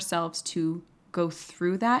forcing ourselves to go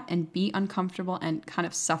through that and be uncomfortable and kind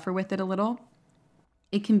of suffer with it a little,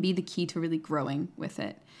 it can be the key to really growing with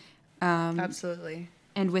it. Absolutely.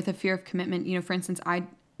 And with a fear of commitment, you know, for instance, I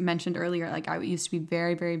mentioned earlier, like I used to be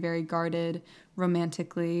very, very, very guarded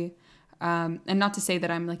romantically. And not to say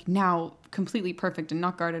that I'm like now completely perfect and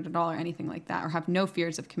not guarded at all or anything like that, or have no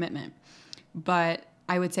fears of commitment. But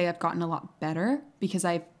I would say I've gotten a lot better because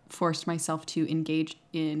I've forced myself to engage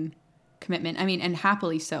in commitment. I mean, and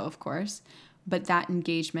happily so, of course. But that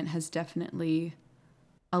engagement has definitely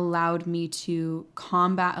allowed me to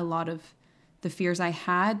combat a lot of the fears I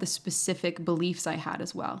had, the specific beliefs I had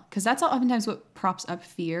as well. Because that's oftentimes what props up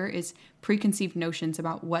fear, is preconceived notions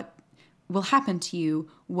about what will happen to you,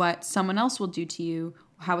 what someone else will do to you,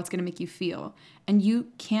 how it's going to make you feel. And you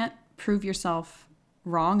can't prove yourself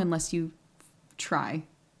wrong unless you try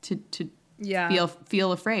to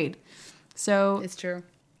feel afraid. So it's true.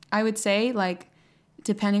 I would say, like,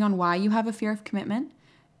 depending on why you have a fear of commitment,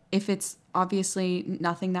 if it's obviously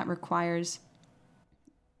nothing that requires,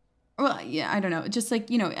 well, yeah, I don't know. Just like,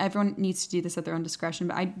 you know, everyone needs to do this at their own discretion,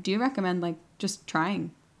 but I do recommend like just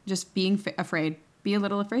trying, just being afraid. Be a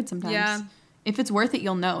little afraid sometimes. Yeah. If it's worth it,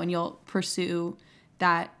 you'll know, and you'll pursue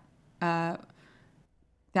that that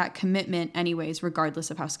commitment anyways, regardless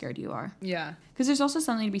of how scared you are. Yeah. Because there's also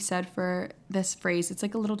something to be said for this phrase. It's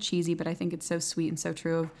like a little cheesy, but I think it's so sweet and so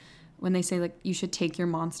true. When they say like you should take your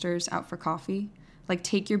monsters out for coffee. Like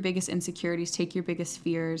take your biggest insecurities, take your biggest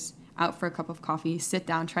fears out for a cup of coffee, sit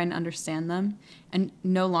down, try and understand them, and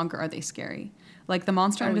no longer are they scary. Like the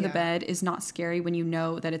monster under the bed is not scary when you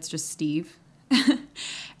know that it's just Steve.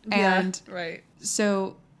 And right.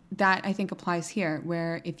 So that I think applies here,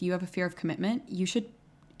 where if you have a fear of commitment, you should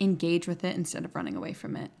engage with it instead of running away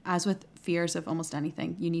from it. As with fears of almost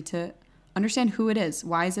anything, you need to understand who it is.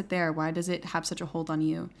 Why is it there? Why does it have such a hold on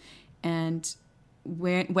you? And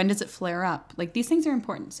when does it flare up? Like, these things are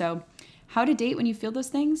important. So how to date when you feel those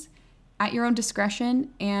things, at your own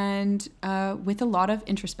discretion and with a lot of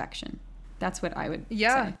introspection. That's what I would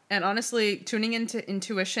say. And honestly, tuning into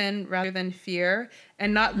intuition rather than fear,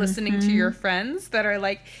 and not listening to your friends that are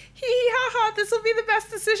like, hee hee ha ha, this will be the best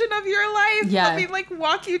decision of your life. Yeah. Let me like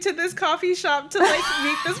walk you to this coffee shop to like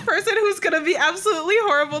meet this person who's going to be absolutely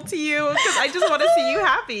horrible to you because I just want to see you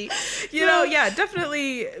happy. You know,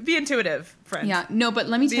 definitely be intuitive, friends. Yeah, no, but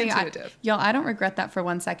let me tell you, y'all, I don't regret that for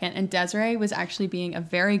 1 second. And Desiree was actually being a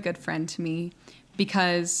very good friend to me,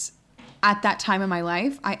 because at that time in my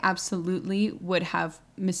life, I absolutely would have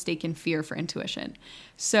mistaken fear for intuition.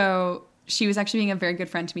 So she was actually being a very good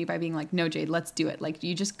friend to me by being like, no, Jade, let's do it. Like,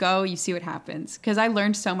 you just go, you see what happens. Because I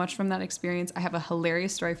learned so much from that experience. I have a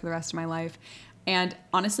hilarious story for the rest of my life. And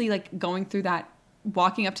honestly, like going through that,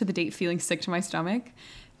 walking up to the date feeling sick to my stomach,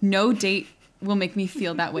 no date will make me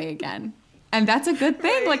feel that way again. And that's a good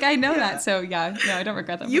thing. Like, I know that. So, yeah. No, I don't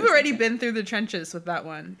regret that. You've already been through the trenches with that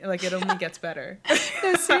one. Like, it only gets better.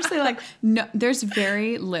 No, seriously, like, no, there's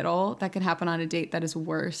very little that can happen on a date that is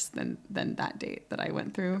worse than that date that I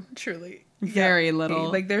went through. Truly. Very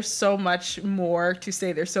little. Like, there's so much more to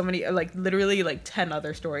say. There's so many, like, literally, like, 10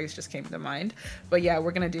 other stories just came to mind. But, yeah,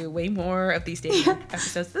 we're going to do way more of these dating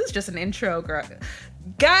episodes. This is just an intro,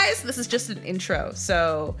 guys. This is just an intro.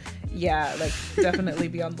 So, yeah, like, definitely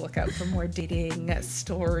be on the lookout for more dating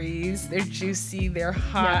stories. They're juicy. They're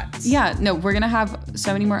hot. Yeah, no, we're going to have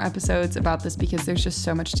so many more episodes about this because there's just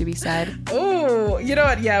so much to be said. Oh, you know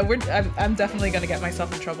what? Yeah, I'm definitely going to get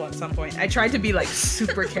myself in trouble at some point. I tried to be, like,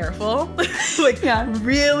 super careful. Like,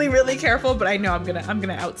 really, really careful, but I know I'm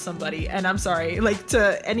gonna out somebody, and I'm sorry, like,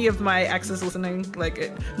 to any of my exes listening,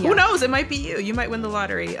 like, who knows, it might be you might win the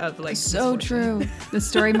lottery of, like, so true. The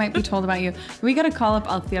story might be told about you. We gotta call up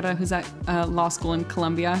Althea, who's at law school in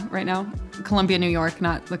Columbia right now, Columbia, New York,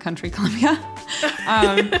 not the country Columbia.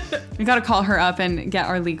 We gotta call her up and get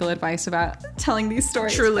our legal advice about telling these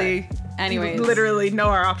stories. Truly. Anyways, literally know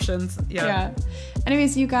our options. Yeah.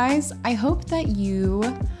 Anyways, you guys, I hope that you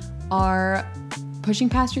are pushing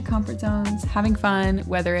past your comfort zones, having fun,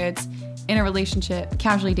 whether it's in a relationship,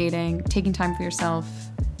 casually dating, taking time for yourself,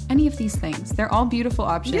 any of these things. They're all beautiful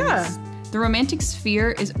options. Yeah. The romantic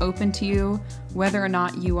sphere is open to you, whether or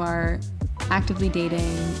not you are actively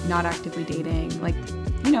dating, not actively dating. Like,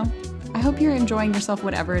 you know, I hope you're enjoying yourself,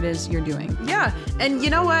 whatever it is you're doing. Yeah. And you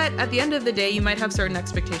know what? At the end of the day, you might have certain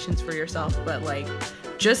expectations for yourself, but, like,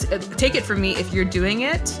 just take it from me. If you're doing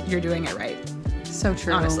it, you're doing it right. So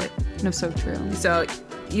true. Honestly. No, so true. So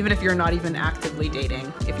even if you're not even actively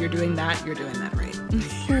dating, if you're doing that, you're doing that right.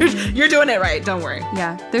 You're doing it right. Don't worry.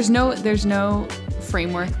 Yeah. There's no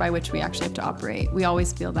framework by which we actually have to operate. We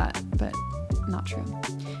always feel that, but not true.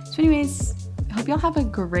 So anyways, I hope y'all have a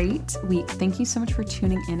great week. Thank you so much for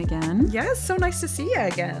tuning in again. Yes, so nice to see you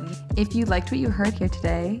again. If you liked what you heard here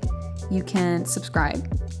today, you can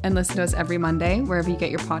subscribe and listen to us every Monday, wherever you get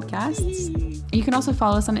your podcasts. You can also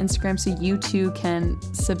follow us on Instagram so you too can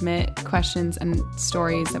submit questions and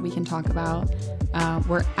stories that we can talk about.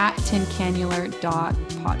 We're at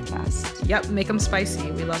tincannular.podcast. Yep, make them spicy.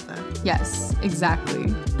 We love that. Yes,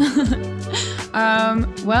 exactly.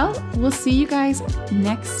 Well, we'll see you guys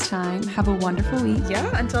next time. Have a wonderful week.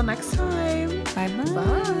 Yeah, until next time. Bye-bye.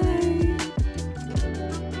 Bye.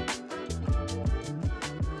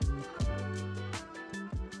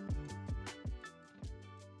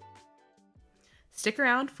 Stick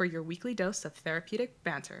around for your weekly dose of therapeutic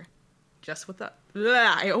banter. Just with the...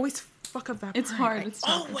 I always fuck up that It's part. hard. It's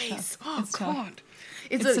tough. Always. It's tough. Oh, It's tough. God.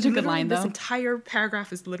 It's such a good line, though. This entire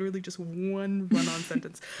paragraph is literally just one run-on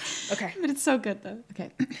sentence. Okay. But it's so good, though.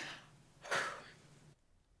 Okay.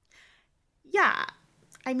 Yeah.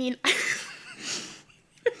 I mean... I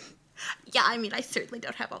certainly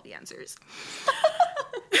don't have all the answers.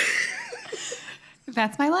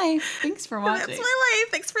 That's my life. Thanks for watching. That's my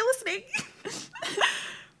life. Thanks for listening.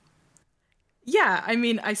 Yeah, I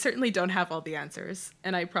mean, I certainly don't have all the answers,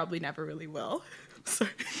 and I probably never really will.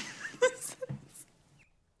 Sorry.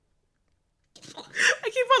 I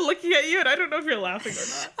keep on looking at you, and I don't know if you're laughing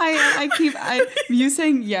or not. You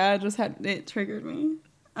saying yeah just had it triggered me.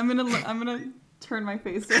 I'm gonna turn my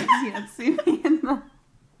face so you can't see me in the.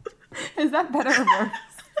 Is that better or worse?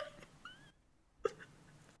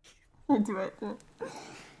 Do it.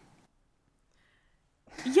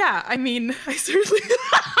 Yeah, I mean, I certainly.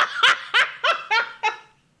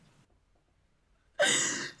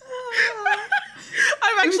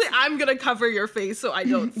 I'm gonna cover your face so I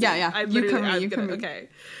don't. See. Yeah. You cover me.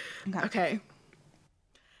 Okay.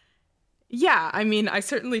 Yeah, I mean, I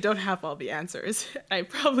certainly don't have all the answers. I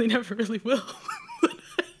probably never really will.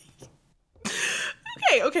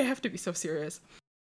 Okay, I have to be so serious.